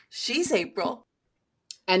She's April.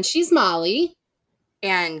 And she's Molly.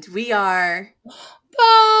 And we are...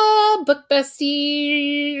 Book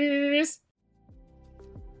Besties.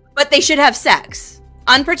 But they should have sex.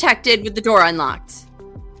 Unprotected with the door unlocked.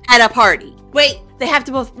 At a party. Wait, they have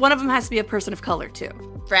to both... One of them has to be a person of color, too.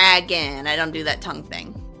 Fraggin'. I don't do that tongue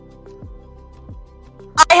thing.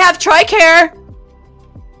 I have TRICARE!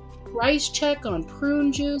 Price check on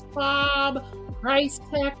prune juice, Bob. Price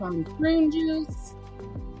check on prune juice.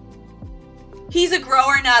 He's a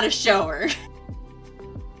grower, not a shower.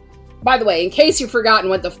 By the way, in case you've forgotten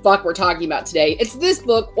what the fuck we're talking about today, it's this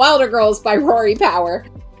book, Wilder Girls by Rory Power.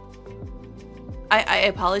 I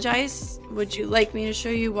apologize. Would you like me to show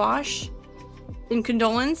you Wash? In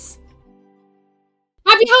condolence?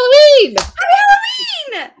 Happy Halloween!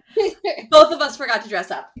 Happy Halloween! Both of us forgot to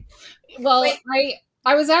dress up. Well,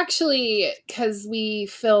 I was actually, because we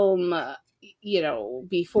film,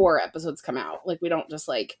 before episodes come out. Like, we don't just,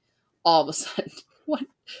 all of a sudden,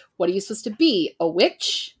 what are you supposed to be? A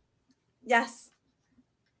witch? Yes.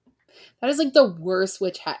 That is, the worst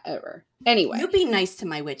witch hat ever. Anyway. You be nice to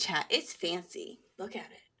my witch hat. It's fancy. Look at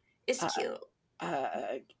it. It's cute.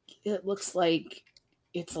 It looks like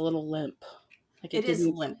it's a little limp. It is a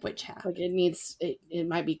limp witch hat. It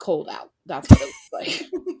might be cold out. That's what it looks like.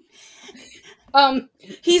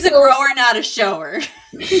 He's a grower, not a shower.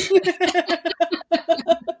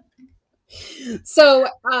 So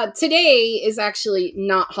today is actually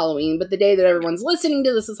not Halloween, but the day that everyone's listening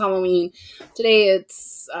to this is Halloween. Today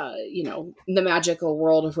it's, the magical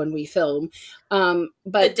world of when we film. But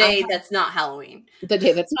the day that's not Halloween. The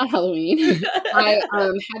day that's not Halloween. I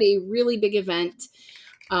had a really big event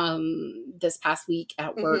this past week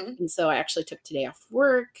at work. Mm-hmm. And so I actually took today off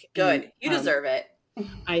work. Good. And, you deserve it.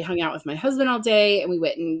 I hung out with my husband all day and we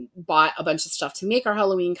went and bought a bunch of stuff to make our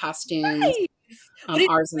Halloween costumes. Nice. What are you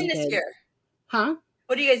ours doing this year? Huh?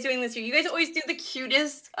 What are you guys doing this year? You guys always do the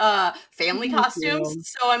cutest family costumes.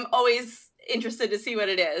 So I'm always interested to see what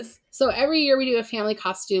it is. So every year we do a family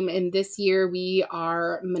costume. And this year we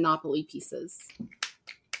are Monopoly pieces.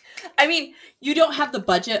 I mean, you don't have the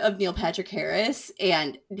budget of Neil Patrick Harris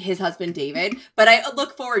and his husband David, but I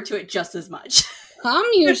look forward to it just as much. Tom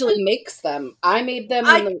usually makes them. I made them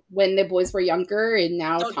when the boys were younger, and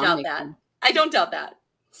now Tom makes them. I don't doubt that.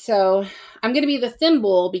 So I'm going to be the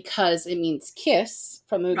thimble because it means kiss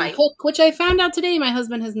from the movie Hook, which I found out today my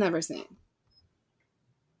husband has never seen.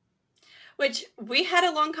 Which we had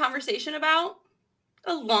a long conversation about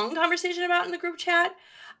in the group chat.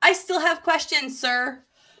 I still have questions, sir.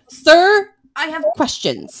 Sir, I have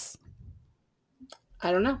questions.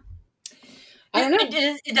 I don't know.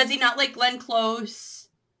 Does he not like Glenn Close?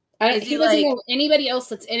 He doesn't know anybody else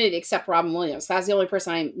that's in it except Robin Williams. That's the only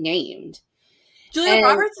person I named. Julia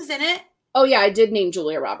Roberts is in it. Oh yeah, I did name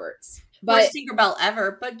Julia Roberts. Worst Tinkerbell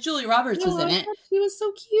ever, but Julia Roberts was in it. She was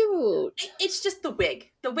so cute. It's just the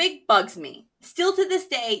wig. The wig bugs me. Still to this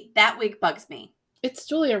day, that wig bugs me. It's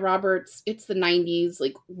Julia Roberts. It's the 90s.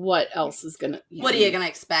 What else is gonna... What are you gonna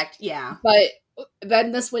expect? Yeah. But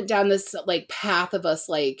then this went down this, path of us,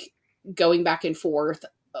 going back and forth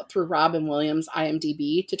through Robin Williams'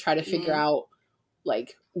 IMDb to try to figure out,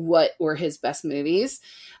 what were his best movies.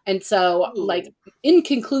 And so, in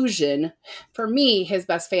conclusion, for me, his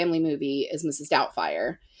best family movie is Mrs.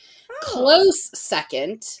 Doubtfire. Oh. Close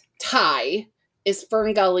second, tie, is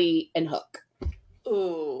Ferngully and Hook.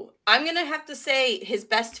 Ooh. I'm going to have to say his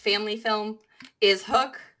best family film is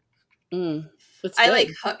Hook. I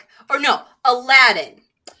like Hook. Or no, Aladdin.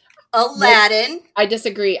 I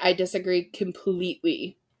disagree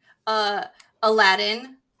completely.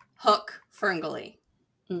 Aladdin, Hook, Ferngully.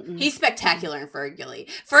 Mm-mm. He's spectacular in Ferngully.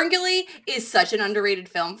 Ferngully is such an underrated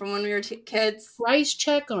film from when we were kids. Price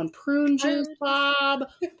check on prune juice, Bob.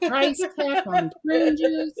 Price check on prune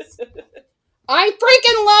juice. I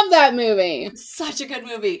freaking love that movie. Such a good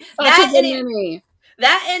movie. Movie.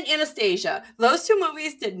 That and Anastasia. Those two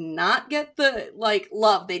movies did not get the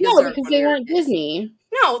love they deserved. No, because they weren't Disney.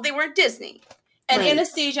 No, they weren't Disney. And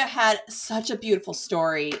Anastasia had such a beautiful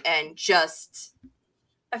story and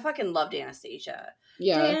I fucking loved Anastasia.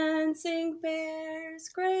 Yeah. Dancing bears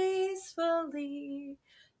gracefully,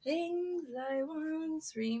 things I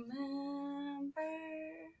once remember.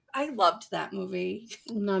 I loved that movie.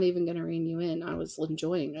 I'm not even going to rein you in. I was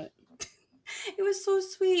enjoying it. It was so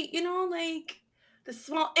sweet. It's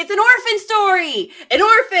an orphan story. An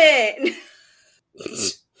orphan.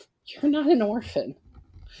 You're not an orphan.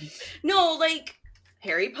 No,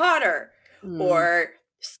 Harry Potter or...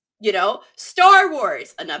 Star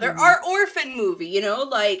Wars, another orphan movie,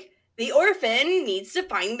 the orphan needs to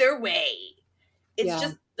find their way. It's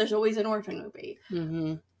just, there's always an orphan movie.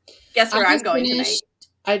 Mm-hmm. Guess where I'm going tonight?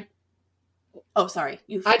 Oh, sorry.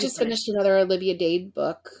 I just finished another Olivia Dade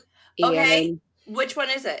book. Okay. Which one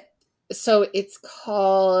is it? So it's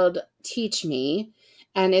called Teach Me,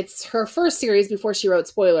 and it's her first series before she wrote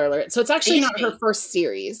Spoiler Alert. So it's actually not her first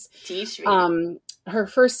series. Teach Me. Her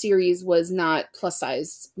first series was not plus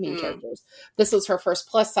size main characters. This was her first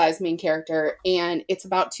plus size main character, and it's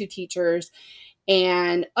about two teachers.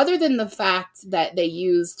 And other than the fact that they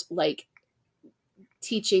used like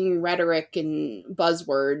teaching rhetoric and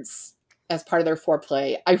buzzwords as part of their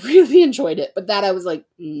foreplay, I really enjoyed it. But that I was like,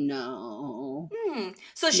 no.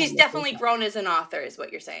 So she's definitely grown as an author, is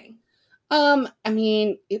what you're saying. I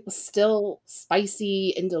mean, it was still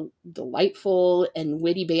spicy and delightful, and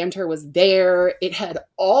witty banter was there. It had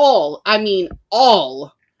all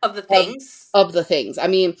of the things. Of the things. I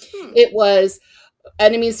mean, it was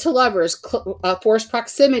enemies to lovers, forced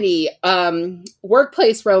proximity,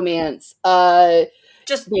 workplace romance.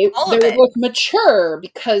 Just they all of were it. both mature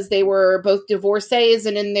because they were both divorcees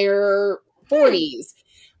and in their 40s.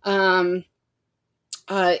 I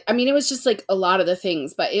mean, it was just like a lot of the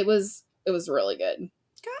things, but it was really good.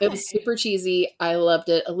 It was super cheesy. I loved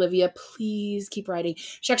it. Olivia, please keep writing.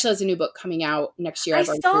 She actually has a new book coming out next year. I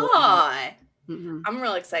saw. I'm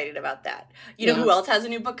real excited about that. You know who else has a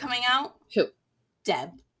new book coming out? Who?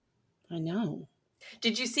 Deb. I know.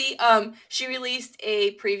 Did you see? She released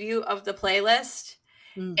a preview of the playlist,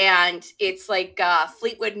 and it's like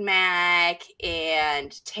Fleetwood Mac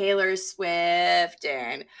and Taylor Swift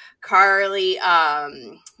and Carly,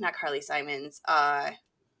 not Carly Simons,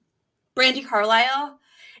 Brandi Carlile,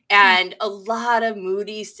 and a lot of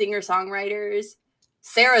moody singer-songwriters.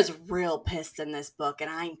 Sarah's real pissed in this book, and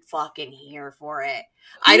I'm fucking here for it.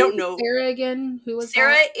 I don't know. Sarah again? Who was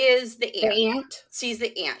Sarah? That? Is the aunt. The aunt? She's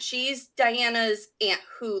the aunt. She's Diana's aunt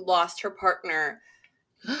who lost her partner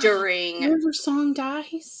during... River Song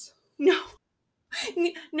dies? No,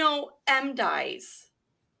 M dies.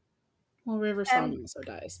 Well, River Song also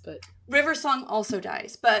dies, but... River Song also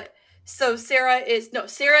dies, but... So Sarah is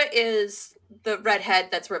the redhead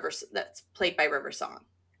that's played by River Song.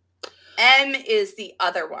 M is the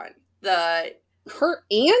other one. Her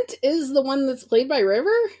aunt is the one that's played by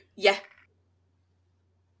River? Yeah.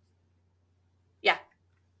 Yeah.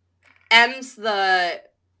 M's the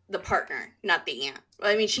partner, not the aunt.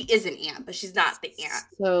 Well, I mean, she is an aunt, but she's not the aunt.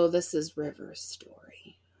 So this is River's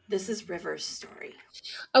story. This is River's story.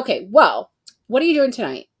 Okay, well, what are you doing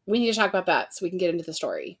tonight? We need to talk about that so we can get into the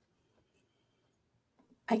story.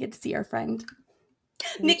 I get to see our friend.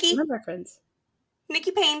 Nikki. One of our friends.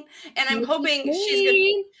 Nikki Payne. And I'm hoping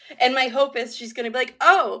my hope is she's gonna be like,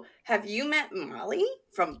 oh, have you met Molly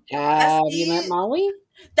from Besties? Have you met Molly?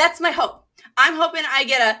 That's my hope. I'm hoping I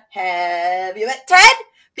get a have you met Ted?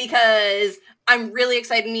 Because I'm really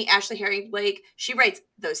excited to meet Ashley Herring Blake. She writes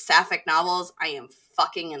those sapphic novels I am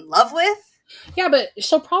fucking in love with. Yeah, but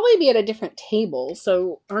she'll probably be at a different table.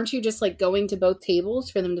 So aren't you just like going to both tables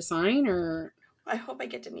for them to sign, or? I hope I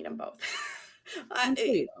get to meet them both. And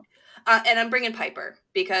I'm bringing Piper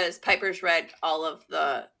because Piper's read all of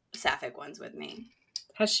the sapphic ones with me.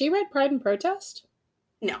 Has she read Pride and Protest?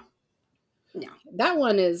 No. That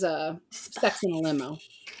one is Sex in a Limo.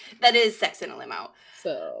 That is Sex in a Limo.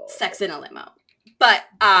 So Sex in a Limo. But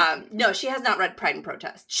no, she has not read Pride and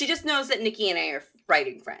Protest. She just knows that Nikki and I are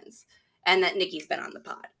writing friends and that Nikki's been on the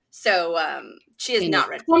pod. So she has not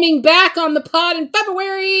read. Coming back on the pod in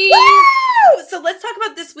February. Woo! So let's talk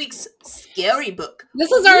about this week's scary book.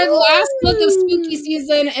 This is our last book of spooky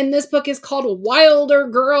season, and this book is called Wilder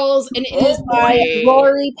Girls, and it is by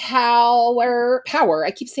Rory Power.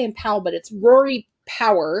 I keep saying Powell, but it's Rory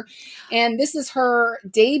Power, and this is her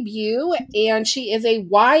debut, and she is a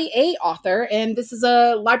YA author, and this is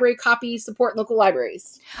a library copy. Support local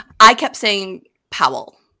libraries. I kept saying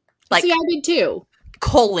Powell. See, I did too.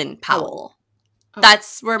 Colin Powell. Oh.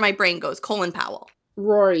 That's where my brain goes. Colin Powell.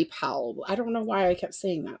 Rory Powell. I don't know why I kept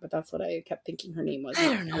saying that, but that's what I kept thinking her name was. I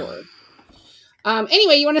don't know.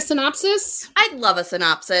 Anyway, you want a synopsis? I'd love a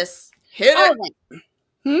synopsis. Hit it.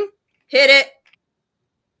 Right. Hit it.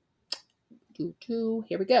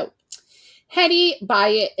 Here we go. Hetty,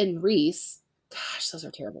 Byatt, and Reese. Gosh, those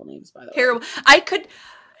are terrible names, by the way. Terrible.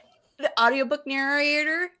 The audiobook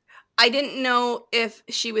narrator, I didn't know if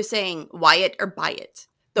she was saying Wyatt or Byatt.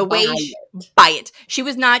 The way Byatt. She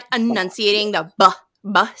was not enunciating the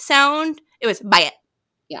buh sound. It was Byatt.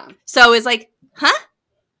 Yeah. So it's like, huh?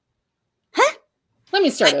 Let me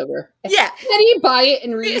start over. Yeah. Hetty, Byatt,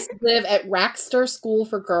 and Reese live at Raxter School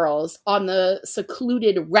for Girls on the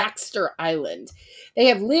secluded Raxter Island. They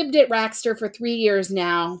have lived at Raxter for 3 years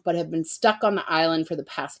now, but have been stuck on the island for the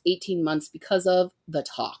past 18 months because of the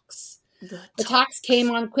talks. The tox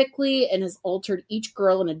came on quickly and has altered each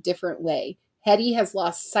girl in a different way. Hetty has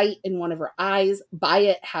lost sight in one of her eyes,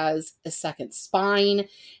 Byatt has a second spine,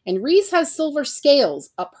 and Reese has silver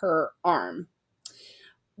scales up her arm.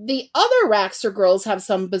 The other Raxter girls have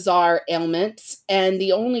some bizarre ailments, and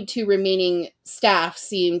the only two remaining staff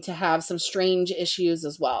seem to have some strange issues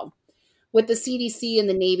as well. With the CDC and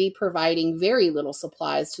the Navy providing very little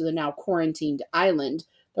supplies to the now quarantined island,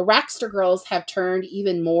 the Raxter girls have turned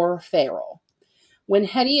even more feral. When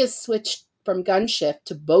Hetty is switched from gun shift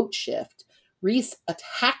to boat shift, Reese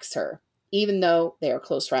attacks her, even though they are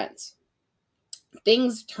close friends.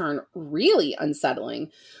 Things turn really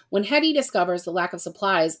unsettling when Hetty discovers the lack of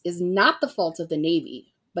supplies is not the fault of the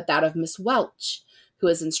Navy, but that of Miss Welch, who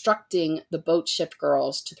is instructing the boat shift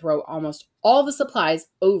girls to throw almost all the supplies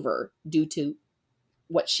over due to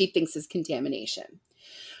what she thinks is contamination.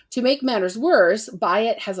 To make matters worse,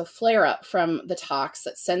 Byatt has a flare-up from the tox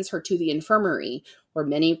that sends her to the infirmary, where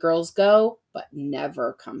many girls go, but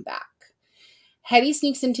never come back. Hetty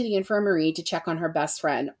sneaks into the infirmary to check on her best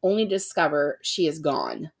friend, only to discover she is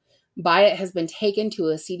gone. Byatt has been taken to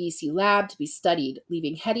a CDC lab to be studied,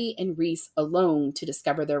 leaving Hetty and Reese alone to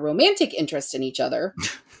discover their romantic interest in each other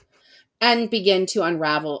and begin to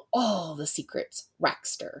unravel all the secrets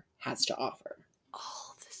Raxter has to offer.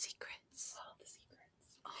 All the secrets.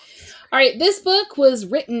 All right, this book was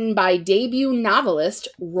written by debut novelist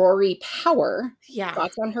Rory Power. Yeah.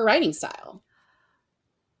 Thoughts on her writing style?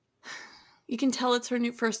 You can tell it's her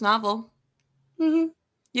new first novel. Mm-hmm.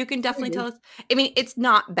 You can definitely tell it's... I mean, it's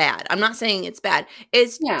not bad. I'm not saying it's bad.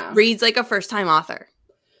 It reads like a first-time author.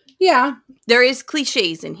 Yeah. There is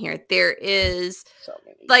cliches in here. There is... So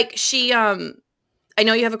many. Like, she... I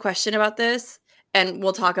know you have a question about this, and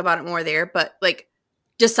we'll talk about it more there, but, like,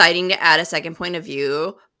 deciding to add a second point of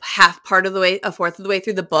view a fourth of the way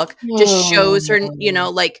through the book just shows her, you know,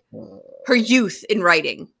 like, her youth in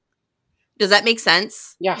writing. Does that make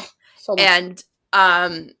sense? Yeah. So and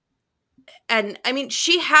I mean,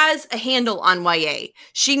 she has a handle on YA.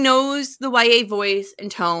 She knows the YA voice and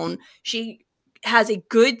tone. She has a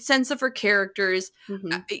good sense of her characters.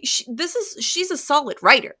 Mm-hmm. She's a solid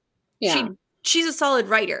writer. Yeah. She's a solid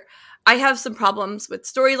writer. I have some problems with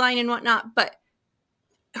storyline and whatnot, but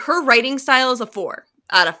her writing style is a 4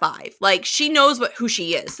 out of 5. Like, she knows who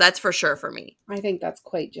she is. That's for sure for me. I think that's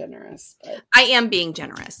quite generous. But... I am being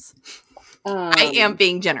generous. I am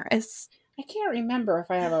being generous. I can't remember if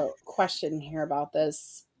I have a question here about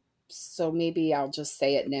this, so maybe I'll just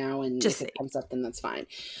say it now, and if it comes up, then that's fine.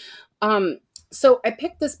 So I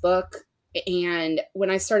picked this book, and when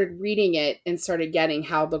I started reading it and started getting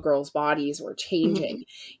how the girls' bodies were changing,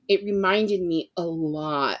 it reminded me a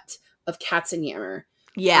lot of Katzenjammer.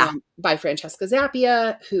 Yeah. By Francesca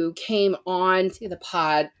Zappia, who came on to the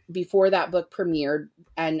pod before that book premiered,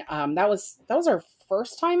 and that was our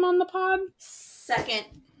first time on the pod. Second.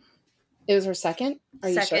 It was her second? Are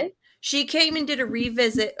you sure? She came and did a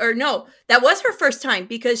revisit, or no, that was her first time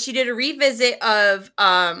because she did a revisit of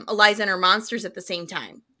Eliza and Her Monsters at the same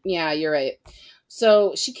time. Yeah, you're right.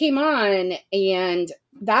 So she came on, and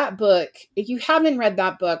that book, if you haven't read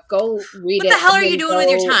that book, go read it. What the hell are you doing with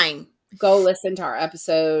your time? Go listen to our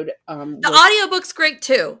episode. The audiobook's great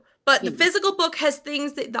too, but the physical book has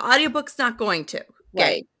things that the audiobook's not going to. Okay?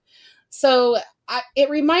 Right. So it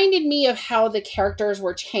reminded me of how the characters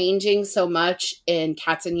were changing so much in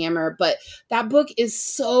Katzenjammer, but that book is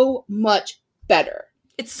so much better.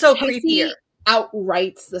 It's so creepier.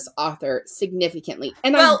 Outrights this author significantly.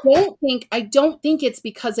 And I don't think it's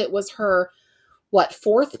because it was her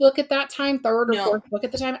fourth book at that time, third or fourth book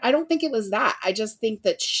at the time. I don't think it was that. I just think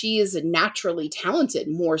that she is naturally talented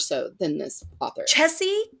more so than this author.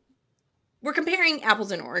 Chessie, we're comparing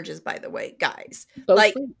apples and oranges, by the way, guys.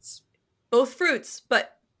 Both fruits,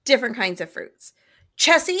 but different kinds of fruits.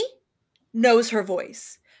 Chessie knows her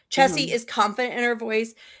voice. Chessie is confident in her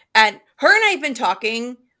voice. And her and I have been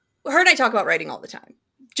talking. Her and I talk about writing all the time.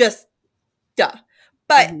 Just duh.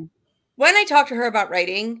 But when I talk to her about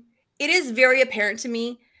writing, it is very apparent to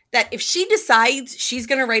me that if she decides she's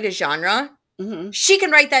going to write a genre, she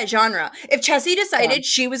can write that genre. If Chessie decided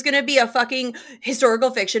she was going to be a fucking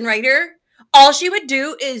historical fiction writer, all she would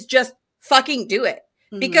do is just fucking do it.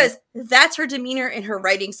 Because that's her demeanor and her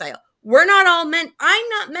writing style. I'm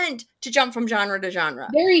not meant to jump from genre to genre.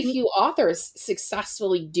 Very few authors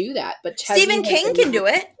successfully do that, but Stephen King can do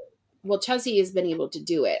it. Well, Chessie has been able to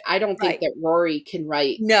do it. I don't think that Rory can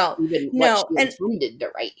write what she intended to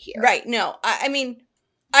write here. Right, no. I mean,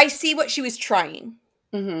 I see what she was trying.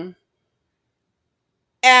 And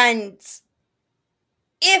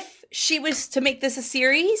if she was to make this a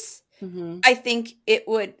series, I think it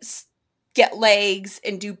would get legs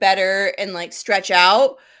and do better and like stretch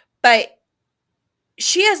out, but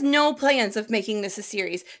she has no plans of making this a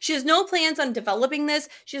series. She has no plans on developing this.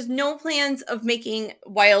 She has no plans of making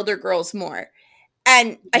Wilder Girls more.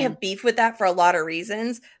 And I have beef with that for a lot of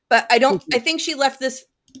reasons, but I think she left this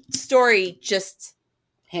story just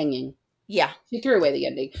hanging. Yeah. She threw away the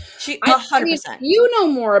ending. She 100%. You know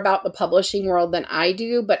more about the publishing world than I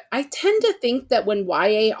do, but I tend to think that when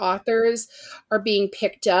YA authors are being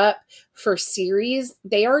picked up for series,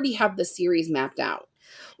 they already have the series mapped out.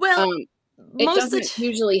 Well, it doesn't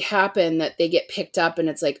usually happen that they get picked up and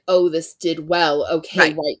it's like, oh, this did well.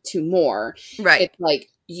 Okay, write 2 more. Right. It's like,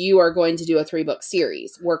 you are going to do a 3-book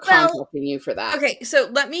series. We're contacting you for that. Okay, so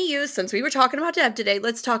let me use, since we were talking about Deb today,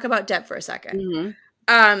 let's talk about Deb for a second.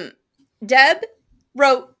 Mm-hmm. Deb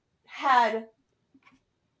had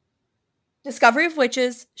Discovery of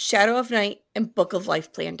Witches, Shadow of Night, and Book of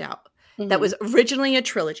Life planned out. Mm-hmm. That was originally a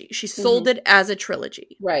trilogy. She sold it as a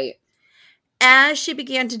trilogy. Right. As she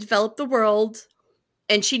began to develop the world,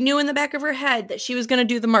 and she knew in the back of her head that she was going to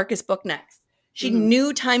do the Marcus book next. She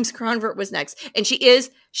knew Times Convert was next. And she is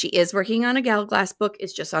working on a Galglass book.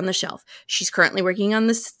 It's just on the shelf. She's currently working on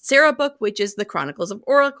the Sarah book, which is the Chronicles of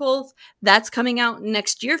Oracles. That's coming out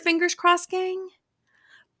next year, fingers crossed, gang.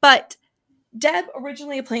 But Deb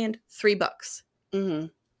originally planned 3 books. Mm-hmm.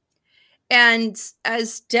 And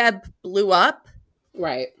as Deb blew up,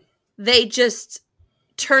 they just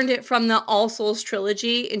turned it from the All Souls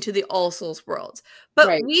trilogy into the All Souls worlds.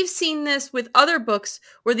 But we've seen this with other books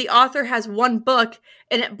where the author has 1 book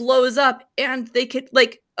and it blows up, and they could,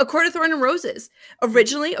 like, A Court of Thorn and Roses.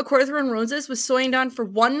 Originally, A Court of Thorn and Roses was signed on for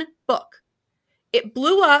 1 book. It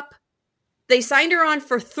blew up. They signed her on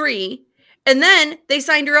for 3, and then they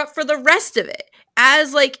signed her up for the rest of it. I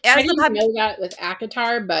didn't know that with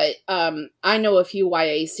ACOTAR, but I know a few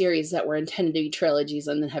YA series that were intended to be trilogies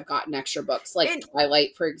and then have gotten extra books, like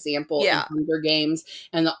Twilight, for example, and Hunger Games,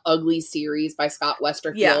 and the Ugly series by Scott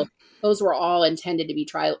Westerfield. Yeah. Those were all intended to be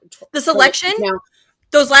The Selection? Now,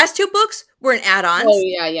 those last 2 books were an add-ons. Oh,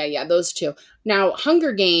 yeah, those 2. Now,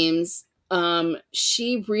 Hunger Games,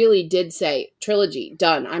 she really did say, trilogy,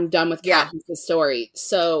 done. I'm done with Katniss's story.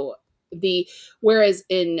 So... whereas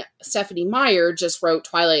in Stephanie Meyer just wrote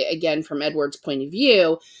Twilight again from Edward's point of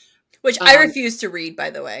view, which I refuse to read, by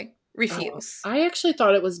the way. Refuse. I actually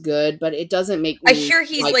thought it was good, but it doesn't make me. I hear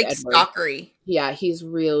he's like stalkery. Yeah, he's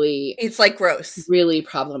really. It's like gross. Really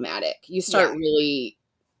problematic. You start really,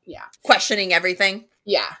 questioning everything.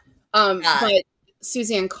 Yeah, but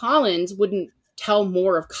Suzanne Collins wouldn't tell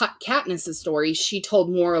more of Katniss's story. She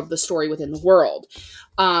told more of the story within the world.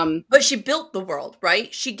 But she built the world,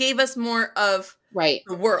 right? She gave us more of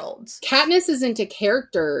the worlds. Katniss isn't a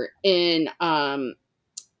character in The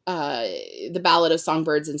Ballad of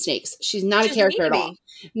Songbirds and Snakes. She's not a character at all.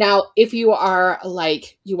 Now, if you are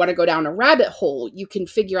like, you want to go down a rabbit hole, you can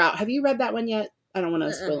figure out, have you read that one yet? I don't want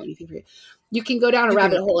to spoil anything for you. You can go down a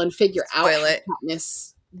rabbit hole and figure out how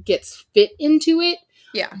Katniss gets fit into it.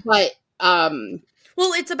 Yeah. But,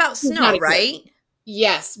 well, it's about Snow, right?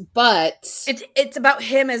 Yes, but it's about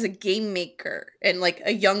him as a game maker and like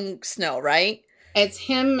a young Snow, right? It's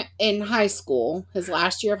him in high school, his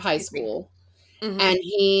last year of high school, and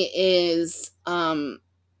he is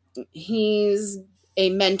he's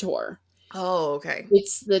a mentor. Oh, okay.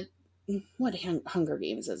 It's what Hunger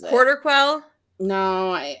Games is it? Quarter Quell?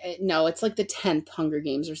 No, no, it's like the 10th Hunger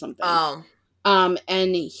Games or something. Oh.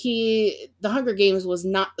 And the Hunger Games was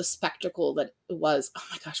not the spectacle that it was. Oh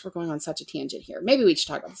my gosh, we're going on such a tangent here. Maybe we should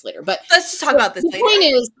talk about this later. But let's just talk about this later. The point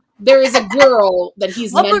is, there is a girl that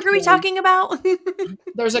he's What book are we talking about?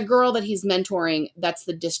 There's a girl that he's mentoring that's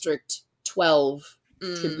the District 12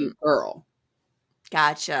 tribute girl.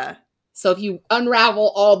 Gotcha. So if you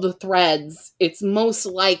unravel all the threads, it's most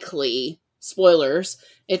likely, spoilers,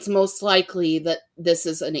 it's most likely that this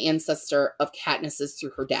is an ancestor of Katniss's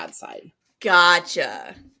through her dad's side.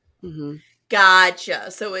 Gotcha.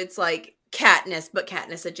 Gotcha. So it's like Katniss, but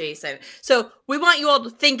Katniss adjacent. So we want you all to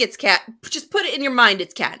think it's just put it in your mind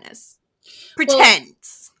it's Katniss. Pretend.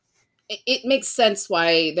 Well, it makes sense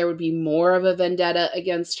why there would be more of a vendetta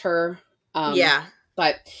against her.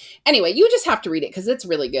 But anyway, you just have to read it because it's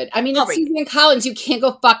really good. I mean, it's Suzanne Collins. You can't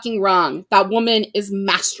go fucking wrong. That woman is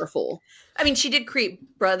masterful. I mean, she did create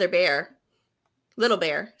Little Bear.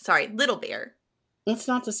 It's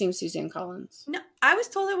not the same Suzanne Collins. No, I was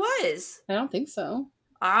told it was. I don't think so.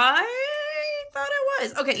 I thought it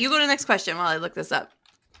was. Okay, you go to the next question while I look this up.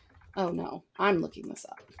 Oh, no. I'm looking this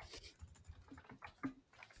up.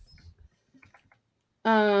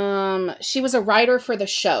 She was a writer for the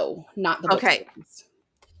show, not the book. Okay.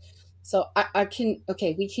 So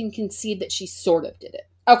we can concede that she sort of did it.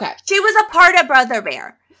 Okay. She was a part of Brother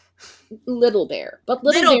Bear. Little Bear. But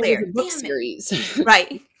Little Bear was a book series.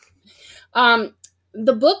 Right.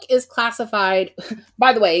 The book is classified,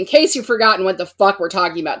 by the way, in case you've forgotten what the fuck we're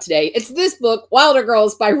talking about today, it's this book, Wilder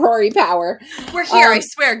Girls by Rory Power. We're here, I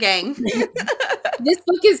swear, gang. This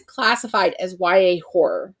book is classified as YA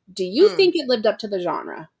horror. Do you think it lived up to the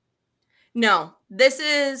genre? No. This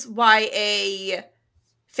is YA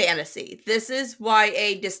fantasy. This is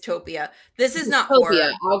YA dystopia. This is not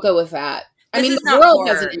horror. I'll go with that. I mean, the world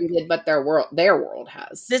hasn't ended, but their world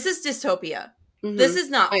has. This is dystopia. Mm-hmm. This is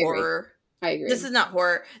not horror. I agree. This is not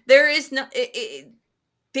horror. There is no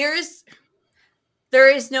there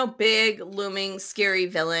is no big looming scary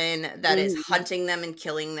villain that is hunting them and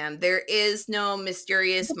killing them. There is no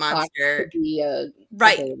mysterious monster.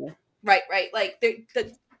 Right. Like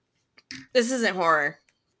this isn't horror.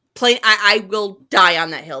 I will die on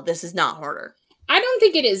that hill. This is not horror. I don't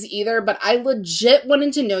think it is either, but I legit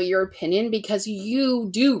wanted to know your opinion because you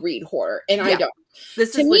do read horror and I don't.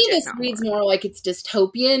 To me, this reads more like it's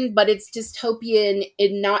dystopian, but it's dystopian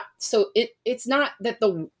in not so it's not that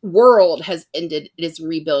the world has ended; it is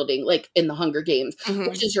rebuilding, like in the Hunger Games,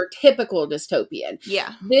 which is your typical dystopian.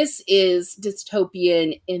 Yeah, this is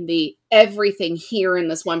dystopian in the everything here in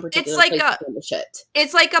this one particular place.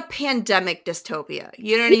 It's like a pandemic dystopia.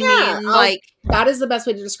 You know what I mean? Like that is the best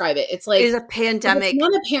way to describe it. It's like it's a pandemic. It's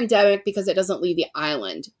not a pandemic because it doesn't leave the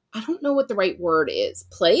island. I don't know what the right word is.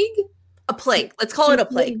 Plague. A plague. Let's call it a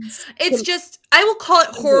plague. It's just, I will call it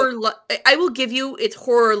horror. I will give you it's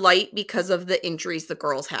horror light because of the injuries the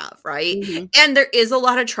girls have, right? Mm-hmm. And there is a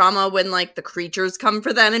lot of trauma when like the creatures come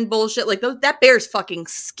for them and bullshit. Like that bear is fucking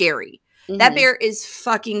scary. Mm-hmm. That bear is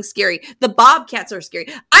fucking scary. The bobcats are scary.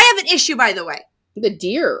 I have an issue, by the way. The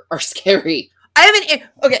deer are scary.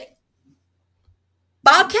 Okay.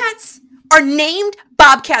 Bobcats are named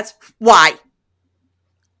bobcats. Why?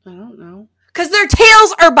 I don't know. Because their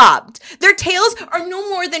tails are bobbed. Their tails are no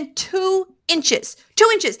more than 2 inches. 2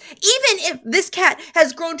 inches. Even if this cat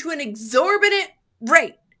has grown to an exorbitant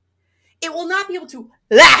rate, it will not be able to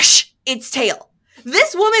lash its tail.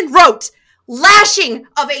 This woman wrote lashing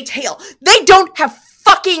of a tail. They don't have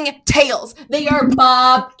fucking tails. They are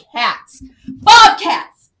bobcats.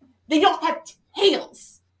 Bobcats. They don't have tails.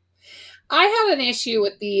 I have an issue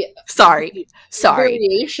with the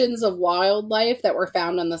variations of wildlife that were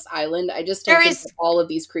found on this island. I just don't think that all of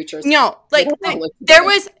these creatures. No, like there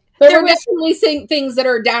were definitely things that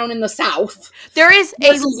are down in the south. There is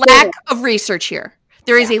a lack of research here.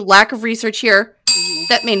 There is a lack of research here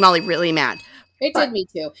that made Molly really mad. It did me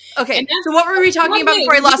too. Okay, so what were we talking about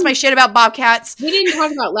before I lost my shit about bobcats? We didn't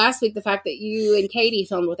talk about last week the fact that you and Katie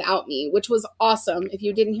filmed without me, which was awesome. If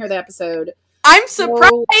you didn't hear the episode. I'm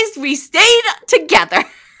surprised we stayed together.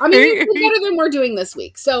 I mean, it's better than we're doing this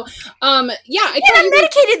week. So, I'm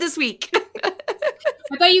medicated this week. I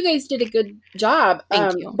thought you guys did a good job.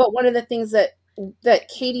 Thank you. But one of the things that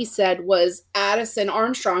Katie said was Addison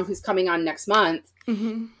Armstrong, who's coming on next month,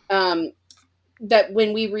 that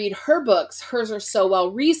when we read her books, hers are so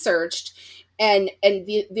well researched. And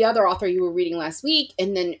the other author you were reading last week,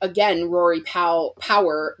 and then again, Rory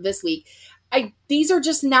Power this week, these are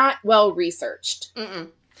just not well researched.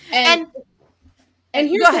 And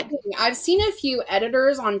here's the thing. I've seen a few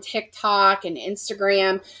editors on TikTok and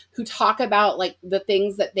Instagram who talk about like the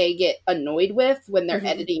things that they get annoyed with when they're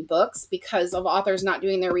editing books because of authors not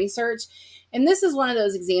doing their research. And this is one of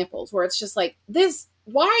those examples where it's just like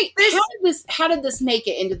how did this make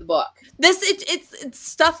it into the book? It's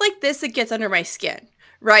stuff like this that gets under my skin,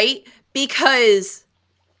 right? Because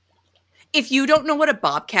if you don't know what a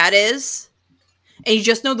bobcat is, and you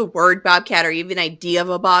just know the word bobcat or even idea of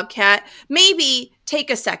a bobcat, maybe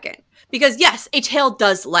take a second. Because yes, a tail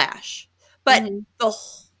does lash. But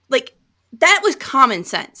that was common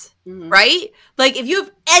sense, right? Like if you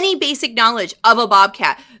have any basic knowledge of a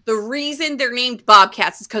bobcat, the reason they're named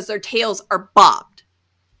bobcats is because their tails are bobbed.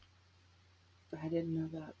 I didn't know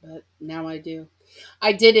that, but now I do.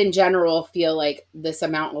 I did in general feel like this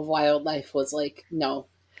amount of wildlife was like, no.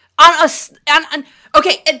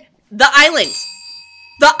 Okay, and the island.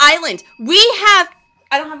 The island.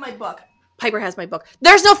 I don't have my book. Piper has my book.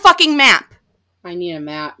 There's no fucking map. I need a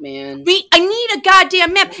map, man. I need a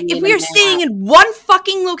goddamn map. If we are staying in one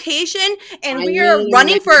fucking location and we are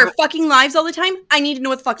running for our fucking lives all the time, I need to know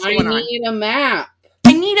what the fuck's going on. I need a map.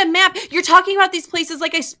 I need a map. You're talking about these places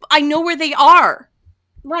like I know where they are.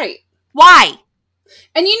 Right. Why?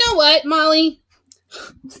 And you know what, Molly?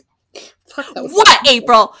 Fuck those. What,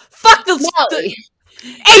 April? Fuck those. Molly.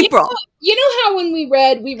 April. You know how when we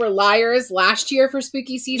read We Were Liars last year for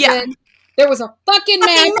spooky season, there was a fucking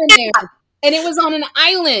map in there. And it was on an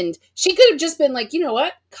island. She could have just been like, you know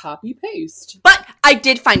what? Copy paste. But I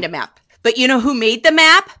did find a map. But you know who made the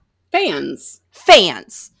map? Fans.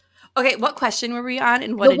 Okay, what question were we on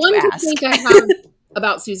and what did you The one ask? complaint I have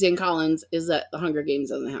about Suzanne Collins is that The Hunger Games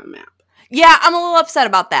doesn't have a map. Yeah, I'm a little upset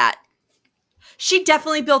about that. She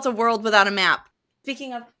definitely built a world without a map.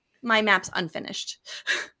 Speaking of, my map's unfinished.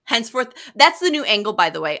 Henceforth, that's the new angle, by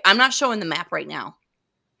the way. I'm not showing the map right now.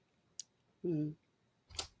 Okay.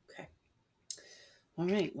 All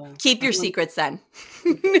right, well. Keep your secrets then.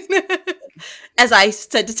 As I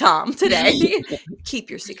said to Tom today, keep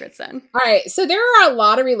your secrets then. All right, so there are a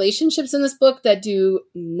lot of relationships in this book that do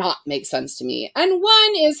not make sense to me. And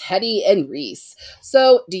one is Hetty and Reese.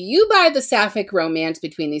 So do you buy the sapphic romance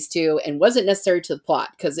between these two? And was it necessary to the plot?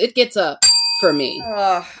 Because it gets a for me.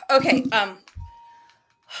 Okay. Okay.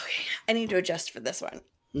 I need to adjust for this one.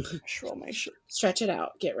 Roll my shirt. Stretch it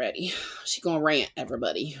out. Get ready. She's gonna rant,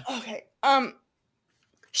 everybody. Okay.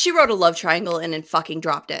 She wrote a love triangle and then fucking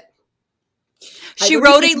dropped it. I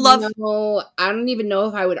don't even know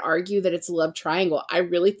if I would argue that it's a love triangle. I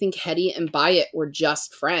really think Hetty and Byatt were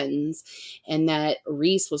just friends, and that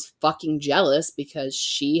Reese was fucking jealous because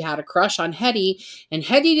she had a crush on Hetty, and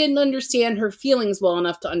Hetty didn't understand her feelings well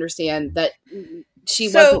enough to understand that she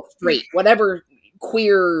wasn't straight. Whatever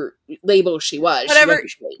queer label she was.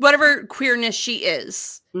 Whatever queerness she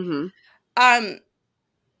is. Mm-hmm.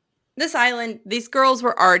 This island, these girls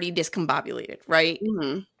were already discombobulated, right?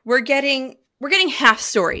 Mm-hmm. We're getting half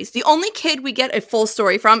stories. The only kid we get a full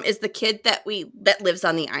story from is the kid that lives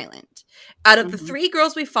on the island. Out of the three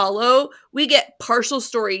girls we follow, we get partial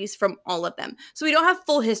stories from all of them. So we don't have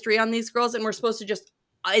full history on these girls, and we're supposed to just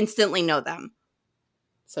instantly know them.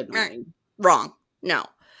 So annoying. Wrong. No.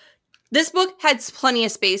 This book had plenty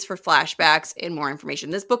of space for flashbacks and more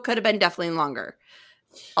information. This book could have been definitely longer.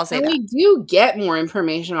 I'll say that. We do get more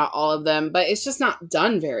information about all of them, but it's just not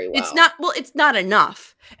done very well. It's not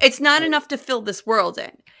enough. It's not enough to fill this world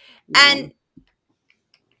in. And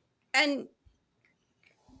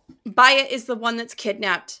Byatt is the one that's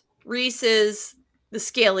kidnapped. Reese is the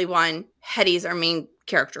scaly one. Hetty's our main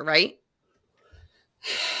character, right?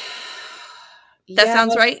 That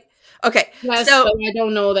sounds right? Okay. Yes, so I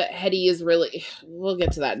don't know that Hetty is really... We'll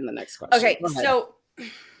get to that in the next question. Okay, so...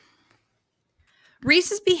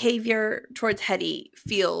 Reese's behavior towards Hetty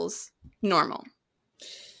feels normal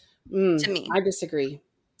to me. I disagree.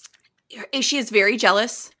 She is very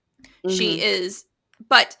jealous. Mm-hmm. She is,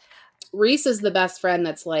 but... Reese is the best friend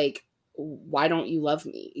that's like, why don't you love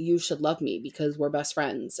me? You should love me because we're best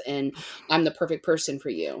friends and I'm the perfect person for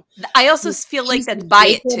you. I also feel like that's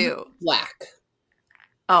Byatt too. Black.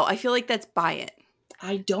 Oh, I feel like that's Byatt.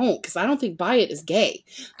 I don't, because I don't think Byatt is gay.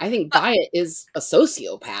 I think Byatt is a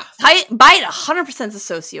sociopath. Byatt 100% is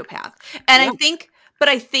a sociopath. And I think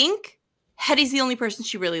Hetty's the only person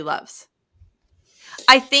she really loves.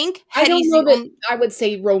 I think Hetty's I would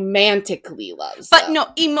say romantically loves. But no,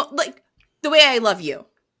 like the way I love you.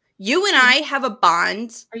 You and I have a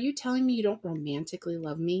bond. Are you telling me you don't romantically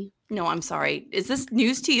love me? No, I'm sorry. Is this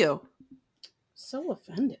news to you? So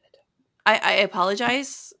offended. I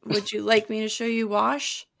apologize. Would you like me to show you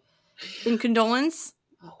wash? In condolence?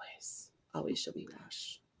 Always show me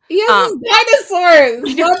wash. Yes,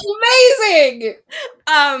 dinosaurs! That's amazing!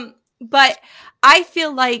 But I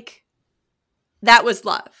feel like that was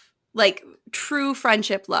love. Like true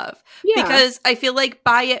friendship love. Yeah. Because I feel like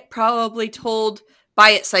psychopath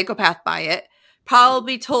Byatt,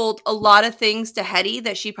 probably told a lot of things to Hetty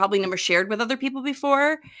that she probably never shared with other people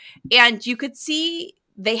before. And you could see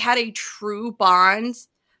they had a true bond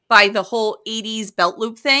by the whole 80s belt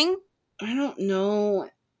loop thing. I don't know.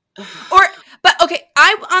 But okay,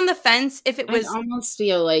 I'm on the fence if it was... I almost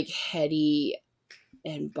feel like Hetty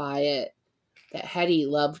and Byatt, that Hetty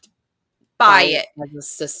loved Byatt as a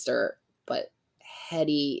sister, but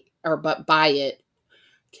Byatt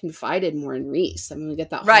confided more in Reese. I mean, we get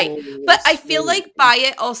that right. But I feel like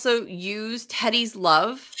Byatt also used Hetty's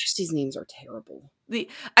love. These names are terrible.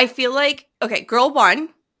 I feel like, okay, girl 1.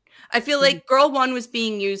 I feel like girl 1 was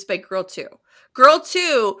being used by girl 2. Girl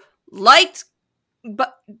 2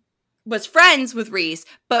 was friends with Reese,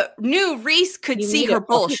 but knew Reese could see her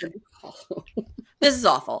bullshit. This is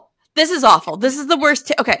awful. This is the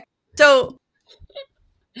worst. Okay, so...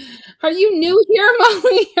 Are you new here,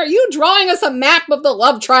 Molly? Are you drawing us a map of the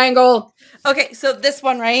love triangle? Okay, so this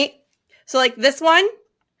one, right? So like this one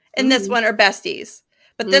and this one are besties.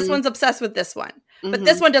 But this one's obsessed with this one. But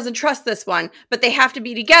this one doesn't trust this one. But they have to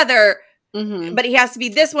be together. But he has to be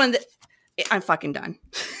this one. I'm fucking done.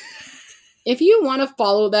 If you want to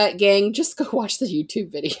follow that gang, just go watch the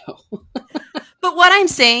YouTube video. But what I'm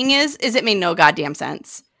saying is it made no goddamn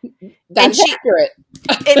sense. That's accurate.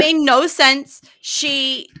 It made no sense.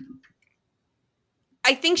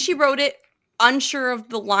 I think she wrote it unsure of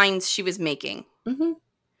the lines she was making. Mm-hmm.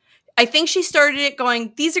 I think she started it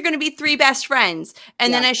going, these are going to be 3 best friends.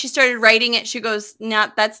 And then as she started writing it, she goes, no,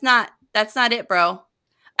 that's not it, bro.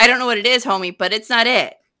 I don't know what it is, homie, but it's not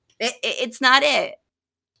it. It's not it.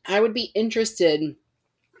 I would be interested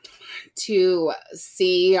to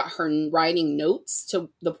see her writing notes to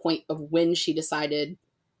the point of when she decided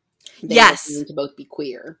they were going to both be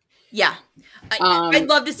queer. Yeah. I'd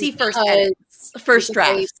love to see first edits, first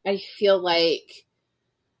drafts. I feel like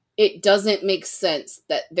it doesn't make sense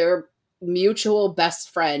that their mutual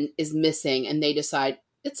best friend is missing and they decide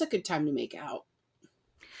it's a good time to make out.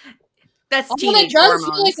 That's teenage hormones. It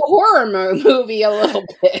does feel like a horror movie a little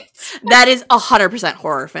bit. That is 100%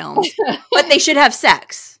 horror films. But they should have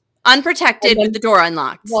sex. Unprotected with the door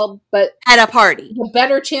unlocked. Well, but at a party. The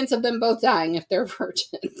better chance of them both dying if they're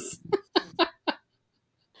virgins.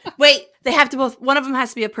 Wait, they have to both. One of them has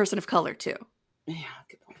to be a person of color too. Yeah,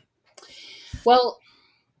 good point. Well,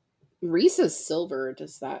 Reese's silver.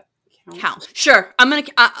 Does that count? Sure.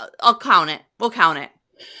 I'll count it. We'll count it.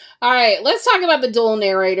 All right, let's talk about the dual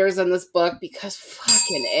narrators in this book because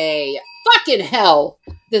fucking hell,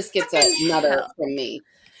 this gets another from me.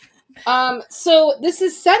 So this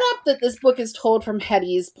is set up that this book is told from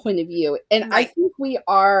Hetty's point of view, and right. I think we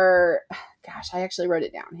are. Gosh, I actually wrote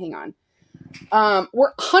it down. Hang on.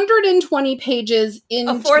 We're 120 pages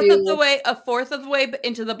into a fourth of the way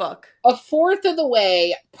into the book. A fourth of the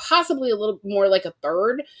way, possibly a little more like a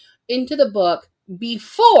third into the book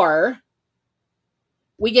before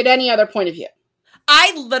we get any other point of view.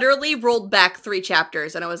 I literally rolled back 3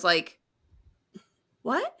 chapters and I was like,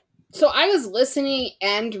 what? So I was listening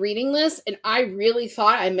and reading this and I really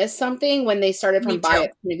thought I missed something when they started from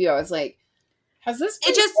Byatt's point of view. I was like, has this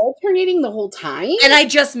been alternating the whole time? And I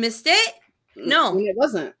just missed it? No. It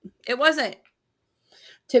wasn't. It wasn't.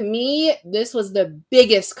 To me, this was the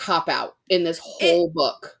biggest cop-out in this whole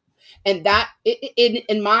book. And that,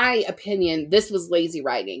 in my opinion, this was lazy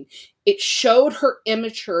writing. It showed her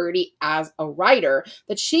immaturity as a writer,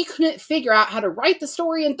 that she couldn't figure out how to write the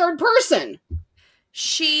story in third person.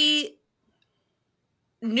 She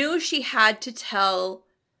knew she had to tell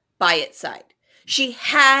Byatt's side. She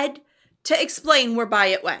had to explain where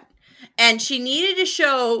Byatt went. And she needed to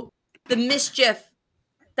show the mischief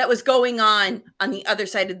that was going on the other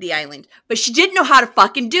side of the island. But she didn't know how to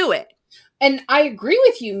fucking do it. And I agree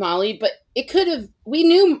with you, Molly, but we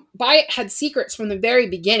knew Byatt had secrets from the very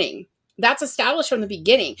beginning. That's established from the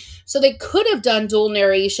beginning. So they could have done dual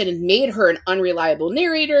narration and made her an unreliable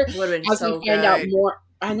narrator. Would have been so good.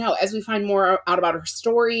 As we find more out about her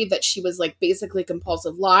story, that she was like basically a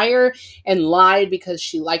compulsive liar and lied because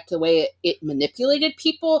she liked the way it manipulated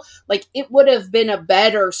people. Like, it would have been a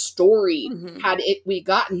better story had we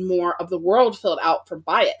gotten more of the world filled out for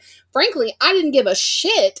Byatt. Frankly, I didn't give a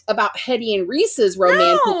shit about Hetty and Reese's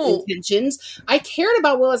romantic intentions. I cared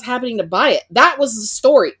about what was happening to Byatt. That was the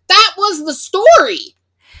story.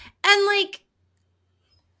 And like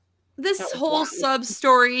this whole sub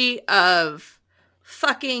story of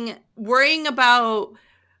fucking worrying about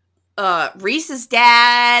Reese's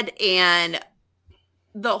dad and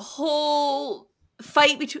the whole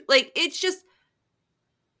fight between, like, it's just,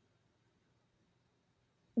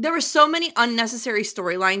 there were so many unnecessary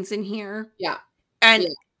storylines in here. Yeah. And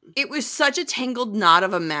it was such a tangled knot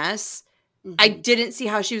of a mess. I didn't see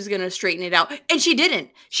how she was going to straighten it out. And she didn't.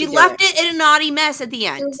 She left it in a knotty mess at the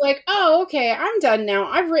end. It was like, oh, okay, I'm done now.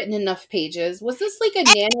 I've written enough pages. Was this like a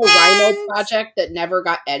NaNoWriMo project that never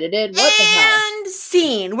got edited? What the hell? And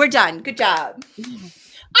scene. We're done. Good job.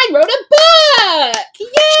 I wrote a book!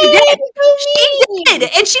 Yay! She did!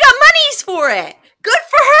 And she got monies for it! Good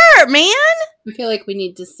for her, man! I feel like we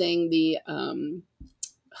need to sing the,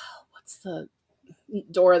 what's the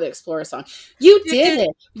Dora the Explorer song? You did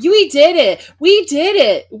it! We did it! We did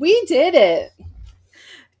it! We did it!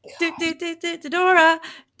 Dora!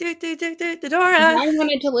 Dora! If I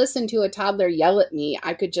wanted to listen to a toddler yell at me,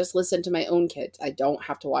 I could just listen to my own kids. I don't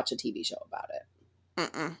have to watch a TV show about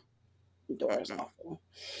it. Dora's awful.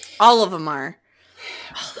 All of them are.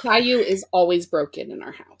 Caillou is always broken in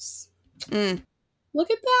our house. Look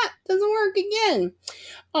at that. Doesn't work again.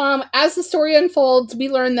 As the story unfolds, we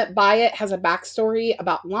learn that Byatt has a backstory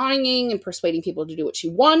about lying and persuading people to do what she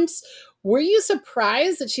wants. Were you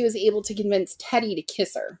surprised that she was able to convince Teddy to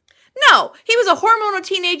kiss her? No, he was a hormonal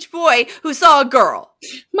teenage boy who saw a girl.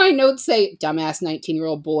 My notes say, dumbass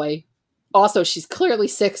 19-year-old boy. Also, she's clearly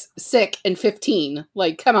sick and 15.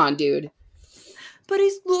 Like, come on, dude. But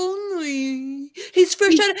he's lonely. He's He's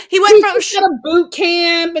fresh out. He went from at a boot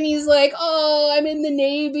camp, and he's like, "Oh, I'm in the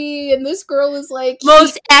Navy," and this girl is like,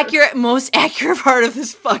 most accurate part of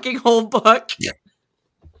this fucking whole book.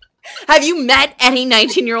 Have you met any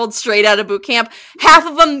 19-year-old straight out of boot camp? Half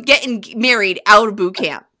of them getting married out of boot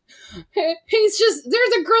camp. He's just,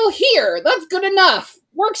 there's a girl here. That's good enough.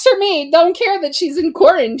 Works for me. Don't care that she's in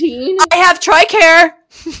quarantine. I have TRICARE.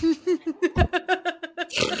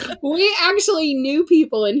 We actually knew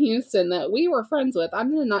people in Houston that we were friends with.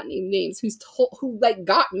 I'm gonna not name names. Who like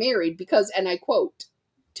got married because, and I quote,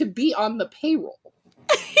 to be on the payroll.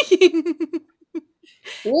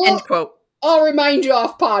 Well, end quote. I'll remind you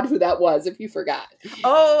off pod who that was if you forgot.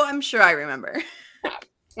 Oh, I'm sure I remember.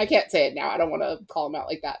 I can't say it now. I don't want to call them out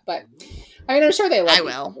like that, but I mean, I'm sure they love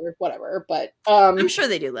each other, whatever. But I'm sure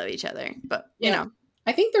they do love each other. But you know,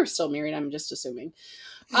 I think they're still married. I'm just assuming.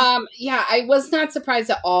 Yeah, I was not surprised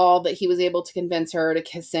at all that he was able to convince her to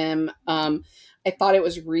kiss him. I thought it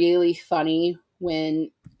was really funny when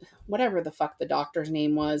whatever the fuck the doctor's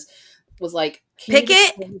name was like,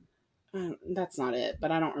 Pickett. That's not it,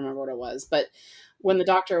 but I don't remember what it was. But when the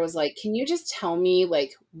doctor was like, "Can you just tell me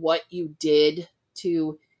like what you did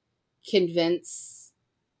to convince?"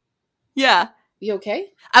 Yeah. You okay?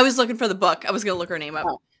 I was looking for the book. I was gonna look her name up.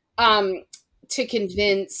 To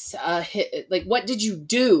convince, like, what did you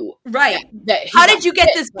do? Right. How did you get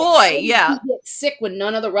this boy? Yeah. He gets sick when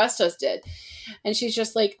none of the rest of us did. And she's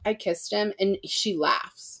just like, I kissed him, and she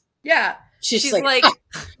laughs. Yeah. She's like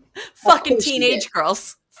ah, fucking teenage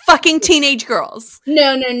girls. Fucking teenage girls.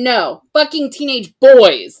 No. Fucking teenage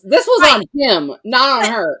boys. This was on him, not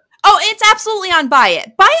on her. Oh, it's absolutely on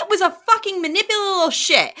Byatt. Byatt was a fucking manipulative little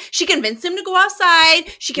shit. She convinced him to go outside.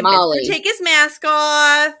 She convinced him to take his mask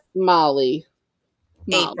off. Molly.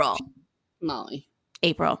 April.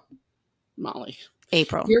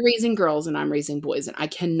 You're raising girls and I'm raising boys, and I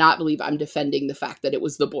cannot believe I'm defending the fact that it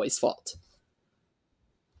was the boy's fault.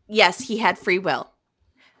 Yes, he had free will.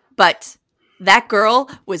 But that girl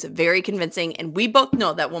was very convincing, and we both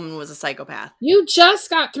know that woman was a psychopath. You just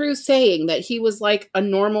got through saying that he was like a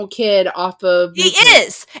normal kid off of... He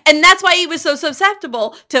is! And that's why he was so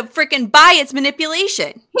susceptible to freaking Byatt's manipulation.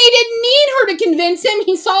 He didn't need her to convince him.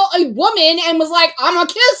 He saw a woman and was like, I'm gonna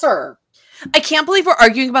kiss her. I can't believe we're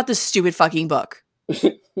arguing about this stupid fucking book.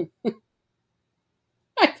 I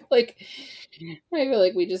feel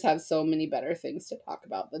like we just have so many better things to talk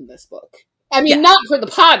about than this book. I mean, not for the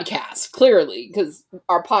podcast, clearly, because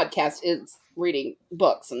our podcast is reading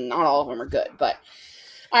books and not all of them are good. But,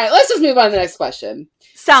 all right, let's just move on to the next question.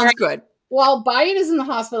 Sounds good. While Byatt is in the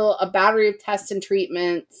hospital, a battery of tests and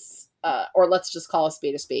treatments, or let's just call a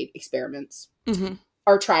spade, experiments,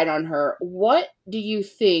 are tried on her. What do you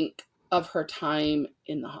think of her time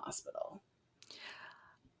in the hospital?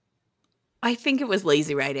 I think it was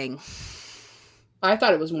lazy writing. I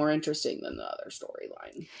thought it was more interesting than the other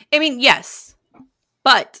storyline. I mean, yes,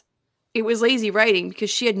 but it was lazy writing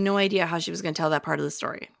because she had no idea how she was going to tell that part of the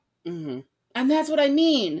story. Mm-hmm. And that's what I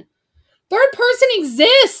mean. Third person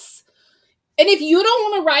exists. And if you don't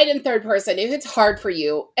want to write in third person, if it's hard for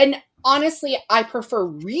you, and honestly, I prefer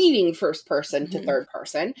reading first person to third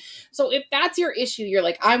person. So if that's your issue, you're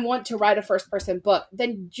like, I want to write a first person book,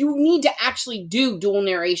 then you need to actually do dual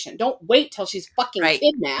narration. Don't wait till she's fucking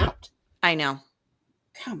kidnapped. I know.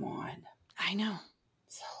 Come on. I know.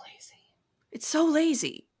 So lazy. It's so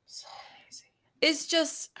lazy. So lazy. It's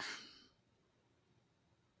just...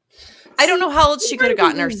 I don't know how else she could have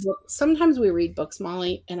gotten her... Sometimes we read books,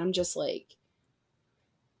 Molly, and I'm just like,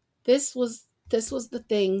 this was the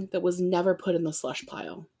thing that was never put in the slush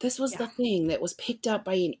pile. This was the thing that was picked up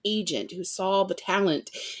by an agent who saw the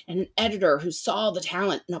talent, and an editor who saw the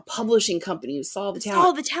talent, and a publishing company who saw the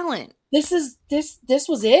talent. This was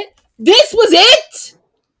it? This was it?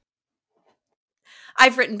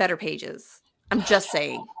 I've written better pages. I'm just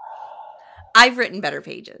saying. I've written better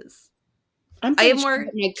pages. I'm sure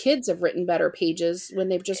my kids have written better pages when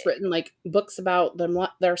they've just written like books about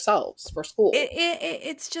themselves for school.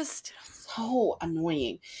 It's just so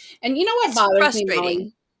annoying. And you know what bothers me,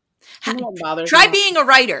 Molly? You know what bothers Try me? being a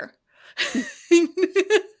writer. You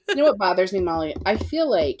know what bothers me, Molly? I feel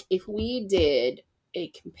like if we did a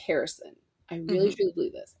comparison, I really truly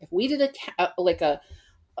believe this. If we did a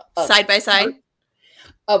side by side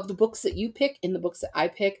of the books that you pick and the books that I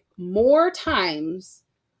pick, more times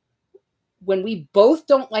when we both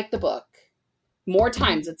don't like the book, more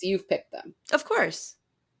times it's you've picked them. Of course.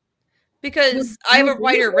 Because I have a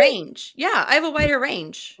wider range. Yeah, I have a wider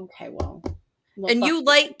range. Okay, well and you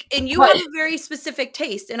have a very specific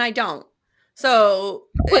taste, and I don't. So,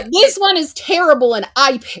 but this one is terrible, and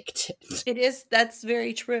I picked it. It is. That's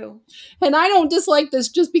very true. And I don't dislike this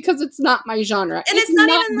just because it's not my genre. And it's not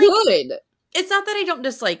even good. It's not that I don't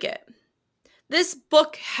dislike it. This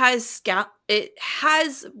book has it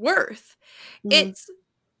has worth.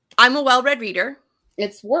 I'm a well-read reader.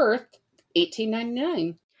 It's worth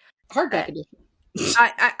 $18.99 hardback edition.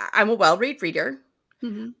 I'm a well-read reader.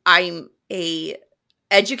 I'm a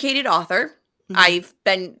educated author. I've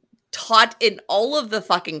been taught in all of the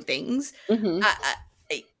fucking things.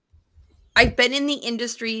 I've been in the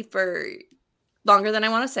industry for longer than I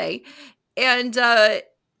want to say, and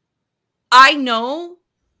I know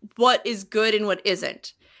what is good and what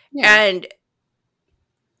isn't. And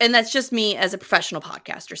that's just me as a professional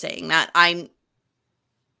podcaster saying that. I'm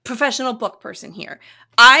professional book person here.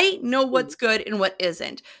 I know what's good and what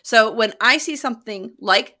isn't. So when I see something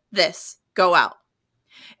like this go out,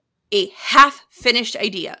 a half-finished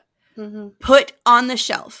idea put on the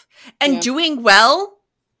shelf and doing well,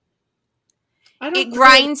 it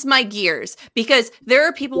grinds my gears, because there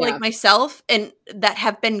are people like myself and that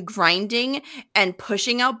have been grinding and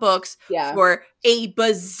pushing out books for a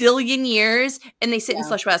bazillion years, and they sit in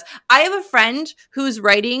slush piles. I have a friend who's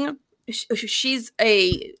writing.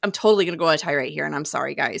 I'm totally going to go on a tirade here, and I'm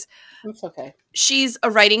sorry, guys. It's okay. She's a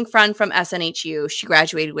writing friend from SNHU. She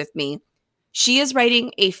graduated with me. She is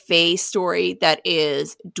writing a fae story that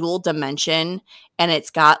is dual dimension, and it's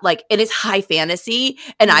got and it's high fantasy,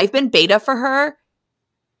 and I've been beta for her,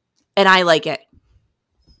 and I like it.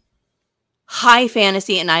 High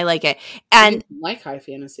fantasy, and I like it. And I don't like high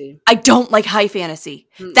fantasy. I don't like high fantasy.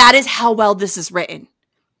 That is how well this is written.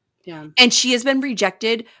 Yeah. And she has been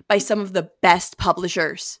rejected by some of the best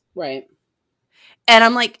publishers. Right. And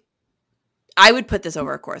I'm like, I would put this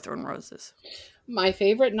over A Court of Thorn Roses. My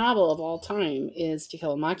favorite novel of all time is To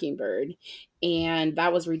Kill a Mockingbird, and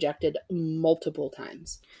that was rejected multiple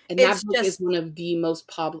times. And that book is one of the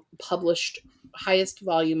most published, highest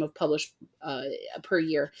volume of published per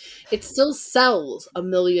year. It still sells 1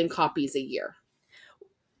 million copies a year.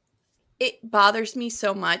 It bothers me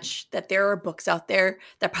so much that there are books out there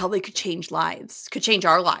that probably could change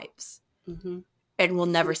our lives, and we'll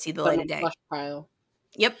never see the light of day. Pile.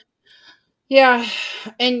 Yep. Yeah,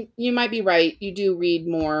 and you might be right. You do read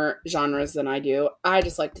more genres than I do. I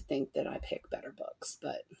just like to think that I pick better books,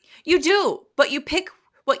 but you do. But you pick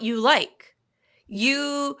what you like.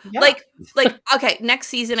 You like okay. Next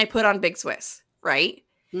season, I put on Big Swiss, right?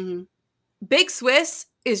 Big Swiss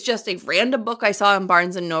is just a random book I saw in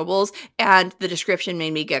Barnes and Nobles, and the description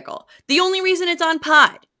made me giggle. The only reason it's on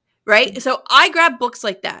Pod, right? So I grab books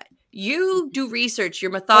like that. You do research.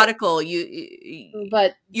 You're methodical.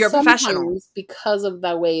 But you're a professional. Because of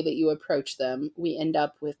the way that you approach them, we end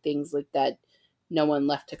up with things like that. No one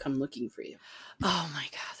left to come looking for you. Oh my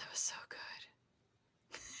God, that was so good.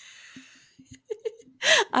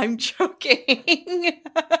 I'm joking.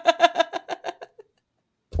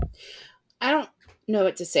 I don't know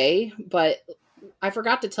what to say, but I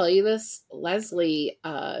forgot to tell you this. Leslie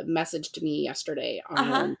messaged me yesterday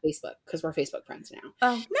on Facebook, because we're Facebook friends now.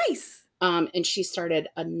 Oh, nice. And she started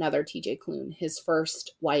another TJ Klune, his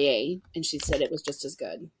first YA, and she said it was just as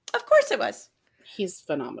good. Of course it was. He's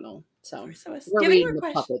phenomenal. So we're reading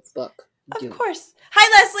the Puppets book. Of course.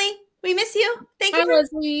 Hi, Leslie. We miss you. Thank you. Hi,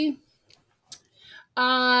 Leslie.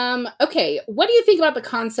 Okay. What do you think about the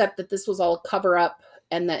concept that this was all a cover up,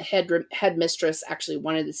 and that headmistress actually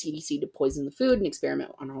wanted the CDC to poison the food and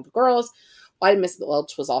experiment on all the girls? Why Miss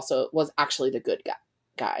Welch was actually the good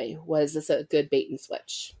guy? Was this a good bait and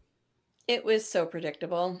switch? It was so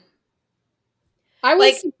predictable. I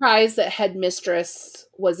was surprised that headmistress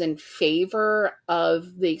was in favor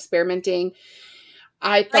of the experimenting.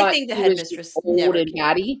 I think the headmistress was old and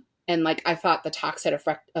batty, and I thought the tox had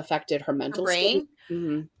affected her mental brain.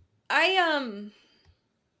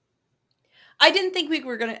 I didn't think we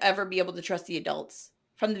were going to ever be able to trust the adults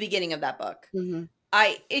from the beginning of that book.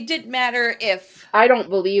 It didn't matter if... I don't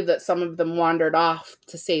believe that some of them wandered off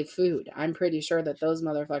to save food. I'm pretty sure that those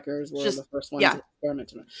motherfuckers were the first ones to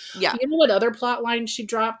experiment on. Yeah. You know what other plot line she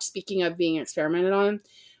dropped, speaking of being experimented on?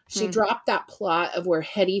 She dropped that plot of where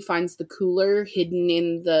Hetty finds the cooler hidden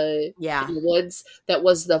in the woods. That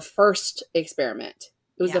was the first experiment.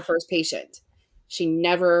 It was the first patient. She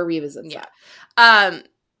never revisits that.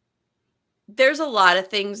 There's a lot of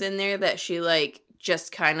things in there that she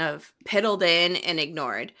just kind of piddled in and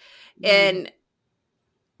ignored. And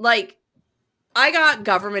I got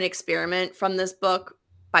government experiment from this book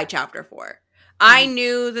by chapter 4. I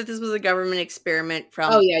knew that this was a government experiment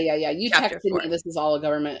from you texted me this is all a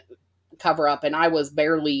government cover up, and I was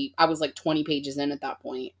like 20 pages in at that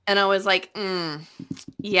point. And I was like,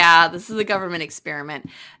 yeah, this is a government experiment.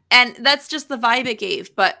 And that's just the vibe it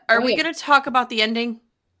gave. But are we going to talk about the ending?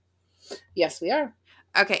 Yes, we are.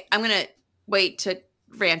 Okay, I'm going to wait to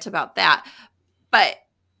rant about that. But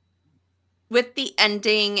with the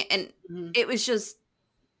ending, and it was just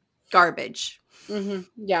garbage.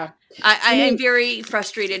 Yeah. I am very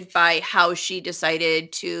frustrated by how she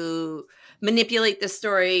decided to manipulate the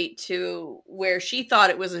story to where she thought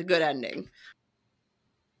it was a good ending.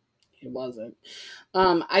 It wasn't.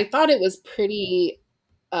 I thought it was pretty.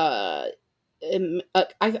 I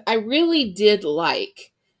really did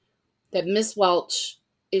like that Miss Welch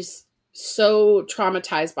is so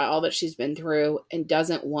traumatized by all that she's been through and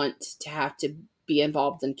doesn't want to have to be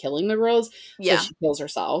involved in killing the girls, so she kills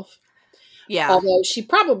herself. Yeah. Although she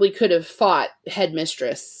probably could have fought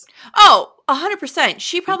Headmistress. Oh, 100%.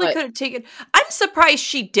 She probably could have taken... I'm surprised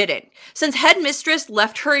she didn't. Since Headmistress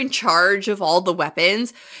left her in charge of all the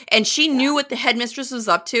weapons, and she knew what the Headmistress was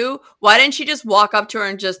up to, why didn't she just walk up to her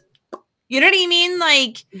and just... You know what I mean?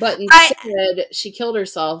 Like... But instead, she killed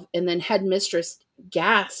herself, and then Headmistress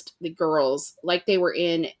gassed the girls like they were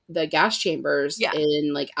in the gas chambers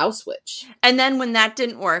in, like, Auschwitz. And then when that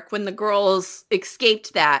didn't work, when the girls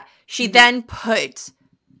escaped that, she then put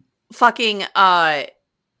fucking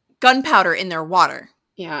gunpowder in their water.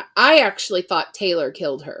 Yeah, I actually thought Taylor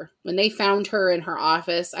killed her. When they found her in her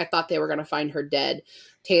office, I thought they were going to find her dead.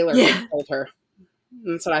 Taylor killed her.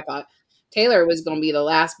 That's what I thought. Taylor was going to be the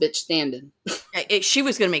last bitch standing. She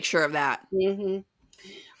was going to make sure of that.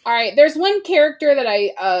 All right, there's one character that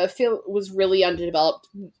I feel was really underdeveloped.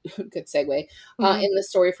 Good segue in the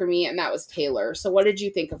story for me, and that was Taylor. So, what did you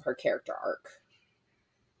think of her character arc?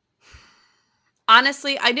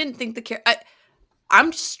 Honestly, I didn't think the character.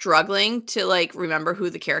 I'm struggling to like remember who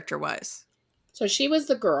the character was. So she was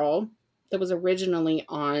the girl that was originally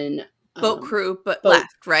on boat crew, but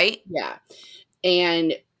left, right? Yeah,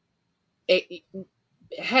 and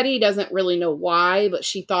Hetty doesn't really know why, but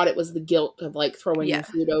she thought it was the guilt of like throwing the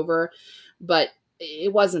food over, but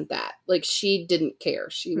it wasn't that. Like, she didn't care.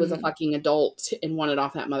 She was a fucking adult and wanted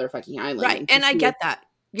off that motherfucking island, right? And I get that.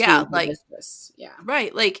 Yeah, like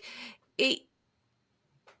right, like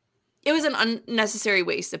it was an unnecessary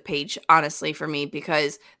waste of page, honestly, for me,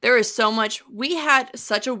 because there is so much. We had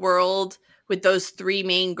such a world with those three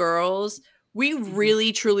main girls. We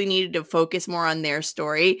really, truly needed to focus more on their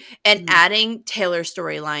story, and adding Taylor's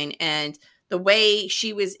storyline and the way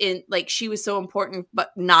she was in, like, she was so important,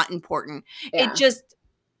 but not important. Yeah.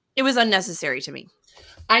 It was unnecessary to me.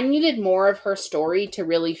 I needed more of her story to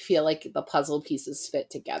really feel like the puzzle pieces fit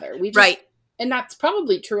together. And that's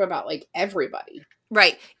probably true about like everybody.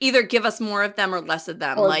 Right. Either give us more of them or less of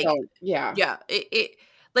them. Or like, don't. Yeah. Yeah. It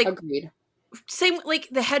like, agreed. Same, like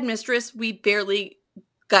the Headmistress, we barely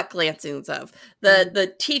got glances of.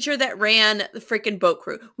 The teacher that ran the freaking boat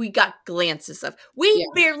crew, we got glances of. We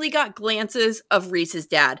barely got glances of Reese's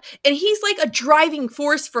dad. And he's like a driving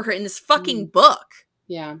force for her in this fucking book.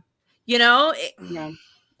 Yeah. You know? Yeah.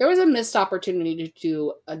 There was a missed opportunity to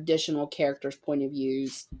do additional characters' point of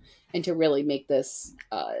views and to really make this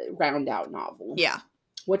round out novel. Yeah.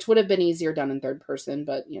 Which would have been easier done in third person,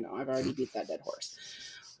 but, you know, I've already beat that dead horse.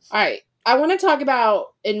 All right. I want to talk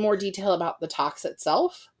about, in more detail, about the tox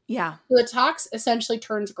itself. Yeah. The tox essentially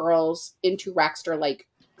turns girls into Raxter-like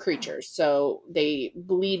creatures. So they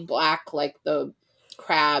bleed black like the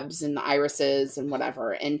crabs and the irises and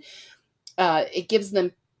whatever. And it gives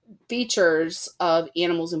them features of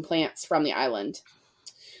animals and plants from the island.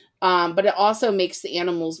 But it also makes the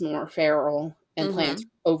animals more feral and plants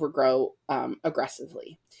overgrow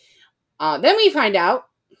aggressively. Then we find out,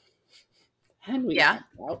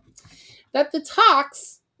 that the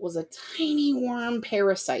tox was a tiny worm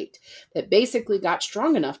parasite that basically got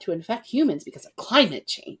strong enough to infect humans because of climate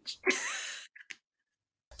change.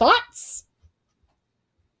 Thoughts?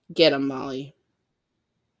 Get 'em, Molly.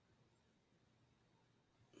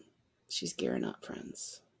 She's gearing up,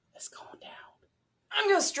 friends. Let's calm down. I'm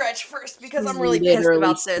going to stretch first because I'm really pissed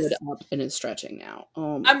about this. Stood up and is stretching now.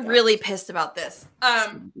 Oh my I'm really pissed about this. It's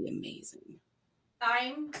going to be amazing.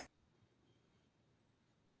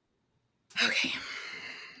 Okay.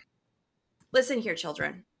 Listen here,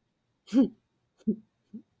 children.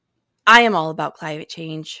 I am all about climate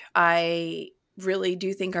change. I really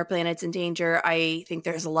do think our planet's in danger. I think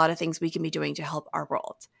there's a lot of things we can be doing to help our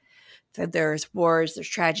world. So there's wars, there's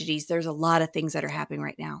tragedies, there's a lot of things that are happening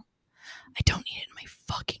right now. I don't need it in my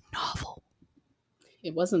fucking novel.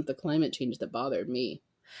 It wasn't the climate change that bothered me.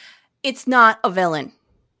 It's not a villain.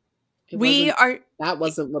 That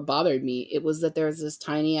wasn't what bothered me. It was that there's this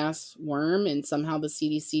tiny ass worm and somehow the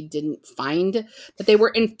CDC didn't find that they were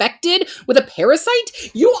infected with a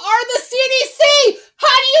parasite. You are the CDC! How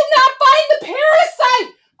do you not find the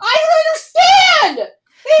parasite? I don't understand!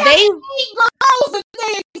 They had 8 girls that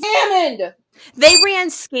they examined! They ran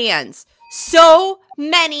scans. So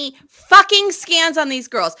many fucking scans on these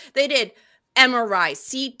girls. They did MRIs,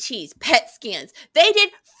 CTs, PET scans. They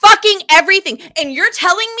did fucking everything. And you're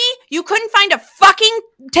telling me you couldn't find a fucking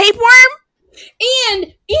tapeworm?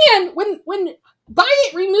 And when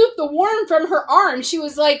Violet removed the worm from her arm, she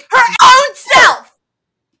was like, her own self!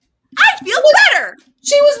 I feel better!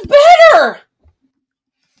 She was better!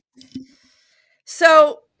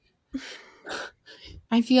 So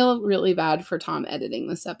I feel really bad for Tom editing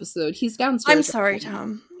this episode. He's downstairs. I'm sorry,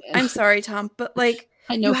 Tom. I'm sorry, Tom. But like,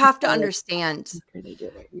 I know you have to understand.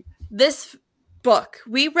 This book,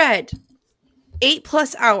 we read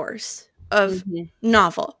 8+ hours of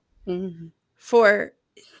novel for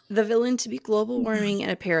the villain to be global warming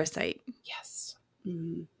and a parasite. Yes.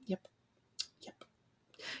 Yep.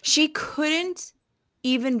 She couldn't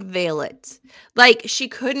even veil it. Like, she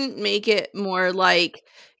couldn't make it more like,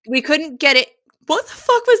 we couldn't get it. What the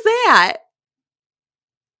fuck was that?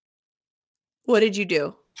 What did you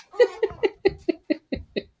do?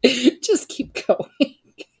 Just keep going.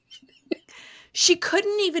 She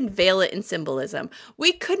couldn't even veil it in symbolism.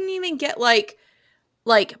 We couldn't even get like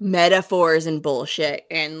metaphors and bullshit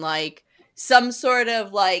and like some sort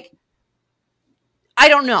of like, I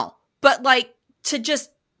don't know, but like to just,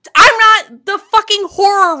 I'm not the fucking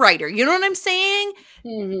horror writer. You know what I'm saying?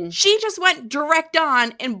 Mm-hmm. She just went direct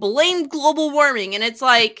on and blamed global warming. And it's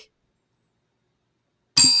like,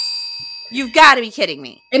 you've got to be kidding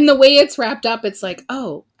me. And the way it's wrapped up, it's like,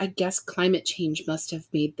 oh, I guess climate change must have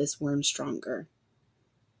made this worm stronger.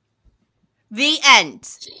 The end.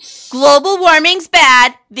 Global warming's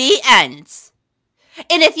bad. The end.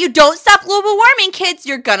 And if you don't stop global warming, kids,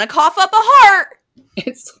 you're gonna cough up a heart.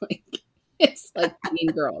 It's like teen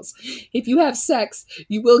girls. If you have sex,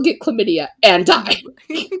 you will get chlamydia and die.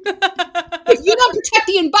 If you don't protect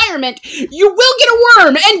the environment, you will get a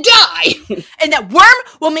worm and die. And that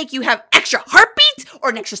worm will make you have extra heartbeats or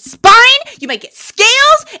an extra spine. You might get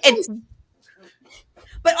scales and...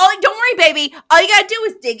 But don't worry, baby. All you gotta do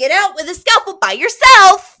is dig it out with a scalpel by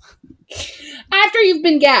yourself. After you've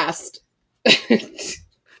been gassed.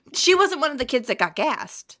 She wasn't one of the kids that got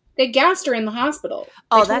gassed. They gassed her in the hospital.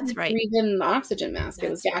 Oh, that's right. Breathe in the oxygen mask.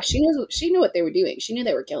 It was gas. She knew what they were doing. She knew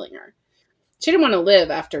they were killing her. She didn't want to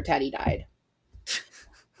live after Teddy died.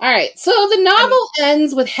 All right. So the novel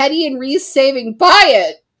ends with Hetty and Reese saving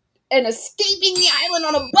Byatt and escaping the island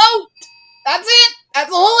on a boat. That's it. That's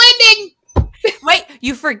the whole ending. Wait,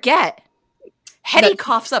 you forget. Hetty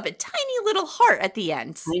coughs up a tiny little heart at the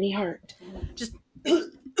end. Tiny heart. Just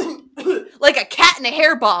like a cat in a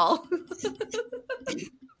hairball.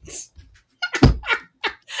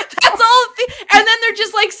 That's all. And then they're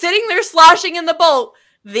just like sitting there sloshing in the boat.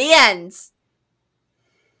 The end.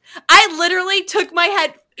 I literally took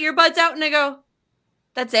my earbuds out and I go,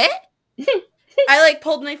 that's it? I like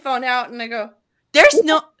pulled my phone out and I go, there's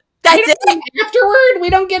no, that's it? Afterward, we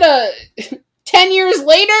don't get a 10 years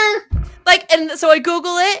later? Like, and so I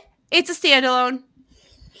Google it. It's a standalone.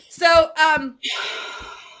 So,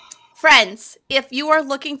 friends, if you are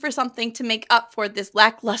looking for something to make up for this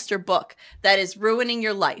lackluster book that is ruining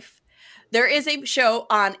your life, there is a show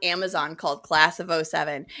on Amazon called Class of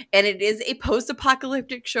 '07, and it is a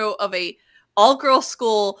post-apocalyptic show of a all-girls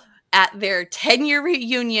school at their 10-year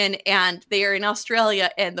reunion, and they are in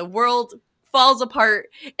Australia, and the world falls apart,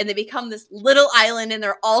 and they become this little island, and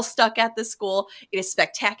they're all stuck at the school. It is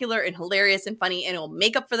spectacular and hilarious and funny, and it will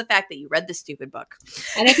make up for the fact that you read this stupid book.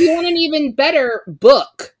 And if you want an even better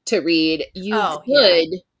book to read, you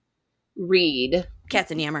could read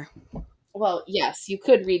Cats and Yammer. Well, yes, you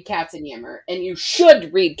could read Cats and Yammer, and you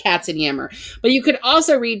should read Cats and Yammer. But you could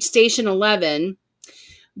also read Station 11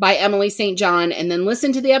 by Emily St. John, and then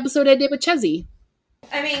listen to the episode I did with Chezzy.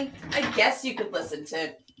 I mean, I guess you could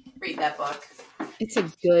read that book. It's a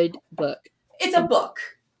good book. It's a book.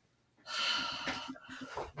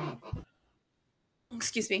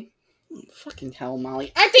 Excuse me. Fucking hell,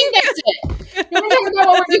 Molly. I think that's it. You want to talk about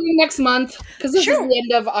what we're doing next month? Because this is the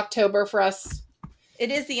end of October for us. It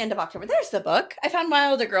is the end of October. There's the book. I found my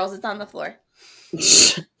older girls. It's on the floor.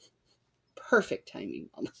 Perfect timing,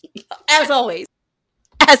 Molly. As always.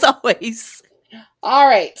 As always. All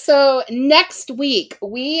right. So next week,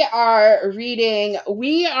 we are reading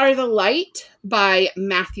We Are the Light by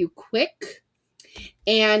Matthew Quick.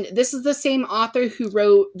 And this is the same author who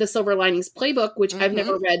wrote The Silver Linings Playbook, which I've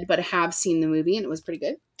never read, but have seen the movie, and it was pretty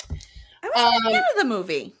good. wasn't a fan of the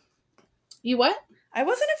movie. You what? I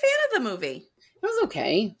wasn't a fan of the movie. It was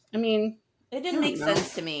okay. I mean, it didn't make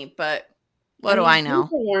sense to me, but what do I know?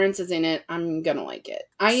 Jennifer Lawrence is in it. I'm gonna like it.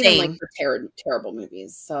 I even like her terrible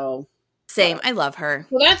movies. So same. I love her.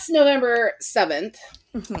 Well, that's November 7th.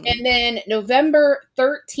 Mm-hmm. And then November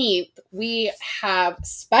 13th, we have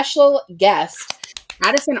special guest.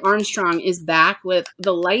 Addison Armstrong is back with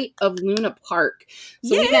The Light of Luna Park.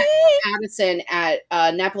 So we met Addison at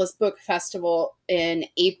Annapolis Book Festival in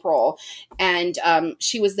April, and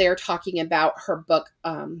she was there talking about her book,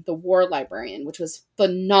 The War Librarian, which was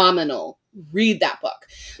phenomenal. Read that book.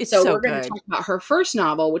 So we're going to talk about her first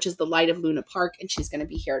novel, which is The Light of Luna Park, and she's going to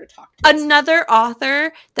be here to talk to us. Another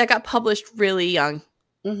author that got published really young.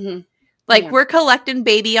 Mm-hmm. We're collecting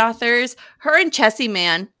baby authors. Her and Chessie,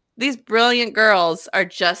 man. These brilliant girls are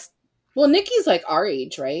just... Well, Nikki's like our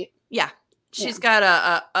age, right? Yeah. She's got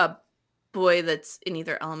a boy that's in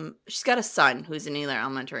either... she's got a son who's in either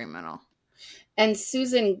elementary or middle. And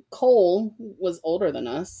Susan Cole was older than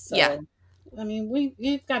us. So, yeah. I mean,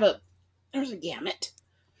 we've got there's a gamut.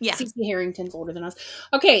 Yeah. C.C. Harrington's older than us.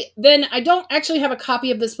 Okay, then I don't actually have a copy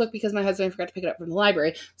of this book because my husband forgot to pick it up from the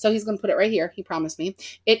library. So he's going to put it right here. He promised me.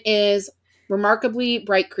 It is Remarkably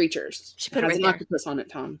Bright Creatures. She put it right an there. Octopus on it,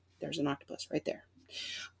 Tom. There's an octopus right there.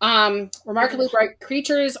 Remarkably Bright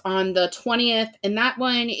Creatures on the 20th, and that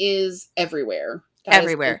one is everywhere.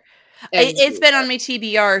 Everywhere. It's been on my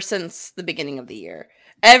TBR since the beginning of the year.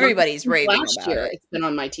 Everybody's raving about it. It's been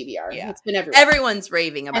on my TBR. Yeah. It's been everywhere. Everyone's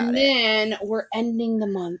raving about it. And then we're ending the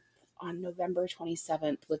month on November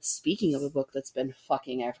 27th with, speaking of a book that's been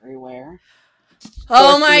fucking everywhere.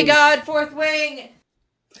 Oh my God, Fourth Wing!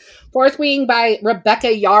 Fourth Wing by Rebecca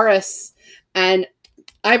Yarros. And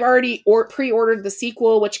I've already pre-ordered the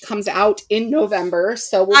sequel, which comes out in November.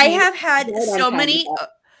 So I have had so many.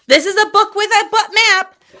 This is a book with a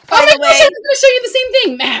map. Oh my gosh, I was going to show you the same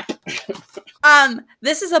thing. Map.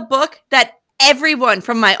 This is a book that everyone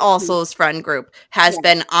from my All Souls friend group has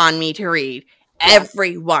been on me to read. Yeah.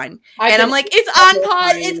 Everyone. And I'm like, it's on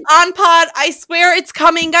pod. It's on pod. I swear it's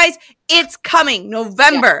coming, guys. It's coming.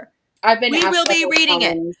 November. Yeah. We will be reading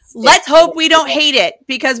it. Let's hope we don't hate it,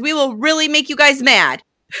 because we will really make you guys mad.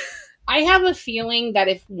 I have a feeling that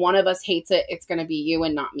if one of us hates it, it's going to be you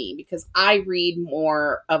and not me, because I read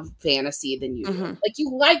more of fantasy than you do. Like, you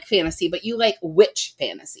like fantasy, but you like witch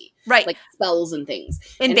fantasy. Right. Like spells and things.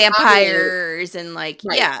 And vampires and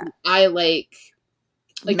I like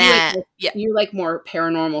you like more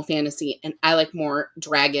paranormal fantasy, and I like more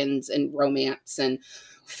dragons and romance and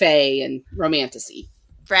fae and romantasy.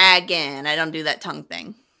 Dragon. I don't do that tongue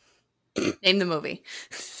thing. Name the movie.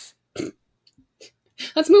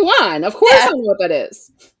 Let's move on. Of course I know what that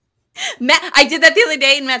is. Matt, I did that the other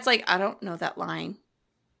day, and Matt's like, I don't know that line.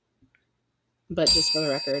 But just for the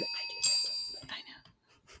record, I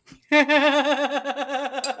do.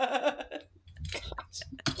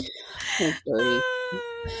 That's dirty.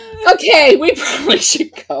 Okay, we probably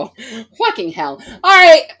should go. Fucking hell. All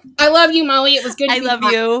right. I love you, Molly. It was good to be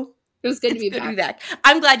back. You. It was good to be back.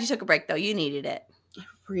 I'm glad you took a break, though. You needed it.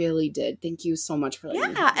 Really did. Thank you so much for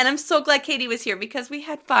letting me. And I'm so glad Katie was here, because we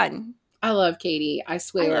had fun. I love Katie. I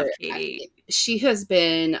swear. I love Katie. She has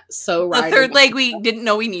been so the third leg we didn't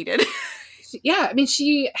know we needed. Yeah, I mean,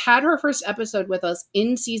 she had her first episode with us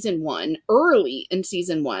in season 1, early in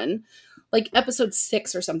season 1, like episode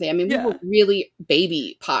 6 or something. I mean, we were really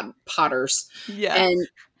baby potters. Yeah. And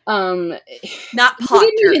not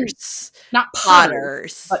potters. Not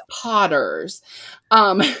potters, but potters.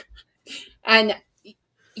 And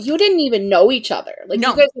you didn't even know each other. Like, you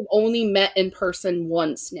guys have only met in person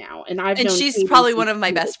once now. And she's Katie probably one of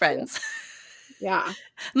my best friends. Yeah.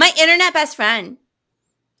 My internet best friend.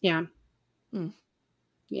 Yeah.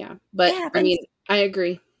 Yeah. But I mean, I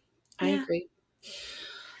agree. I agree.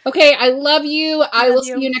 Okay. I love you. I will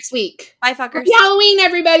see you next week. Bye, fuckers. Happy Halloween,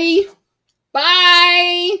 everybody.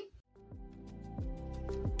 Bye.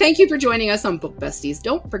 Thank you for joining us on Book Besties.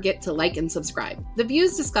 Don't forget to like and subscribe. The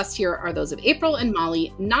views discussed here are those of April and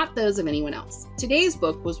Molly, not those of anyone else. Today's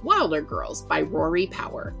book was Wilder Girls by Rory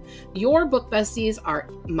Power. Your Book Besties are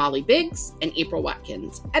Molly Biggs and April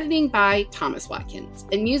Watkins. Editing by Thomas Watkins.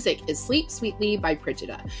 And music is Sleep Sweetly by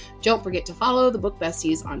Brigida. Don't forget to follow the Book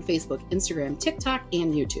Besties on Facebook, Instagram, TikTok,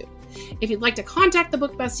 and YouTube. If you'd like to contact the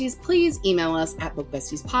Book Besties, please email us at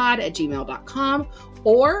bookbestiespod@gmail.com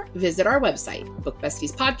or visit our website,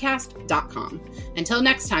 bookbestiespodcast.com. Until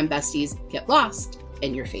next time, besties, get lost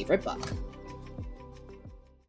in your favorite book.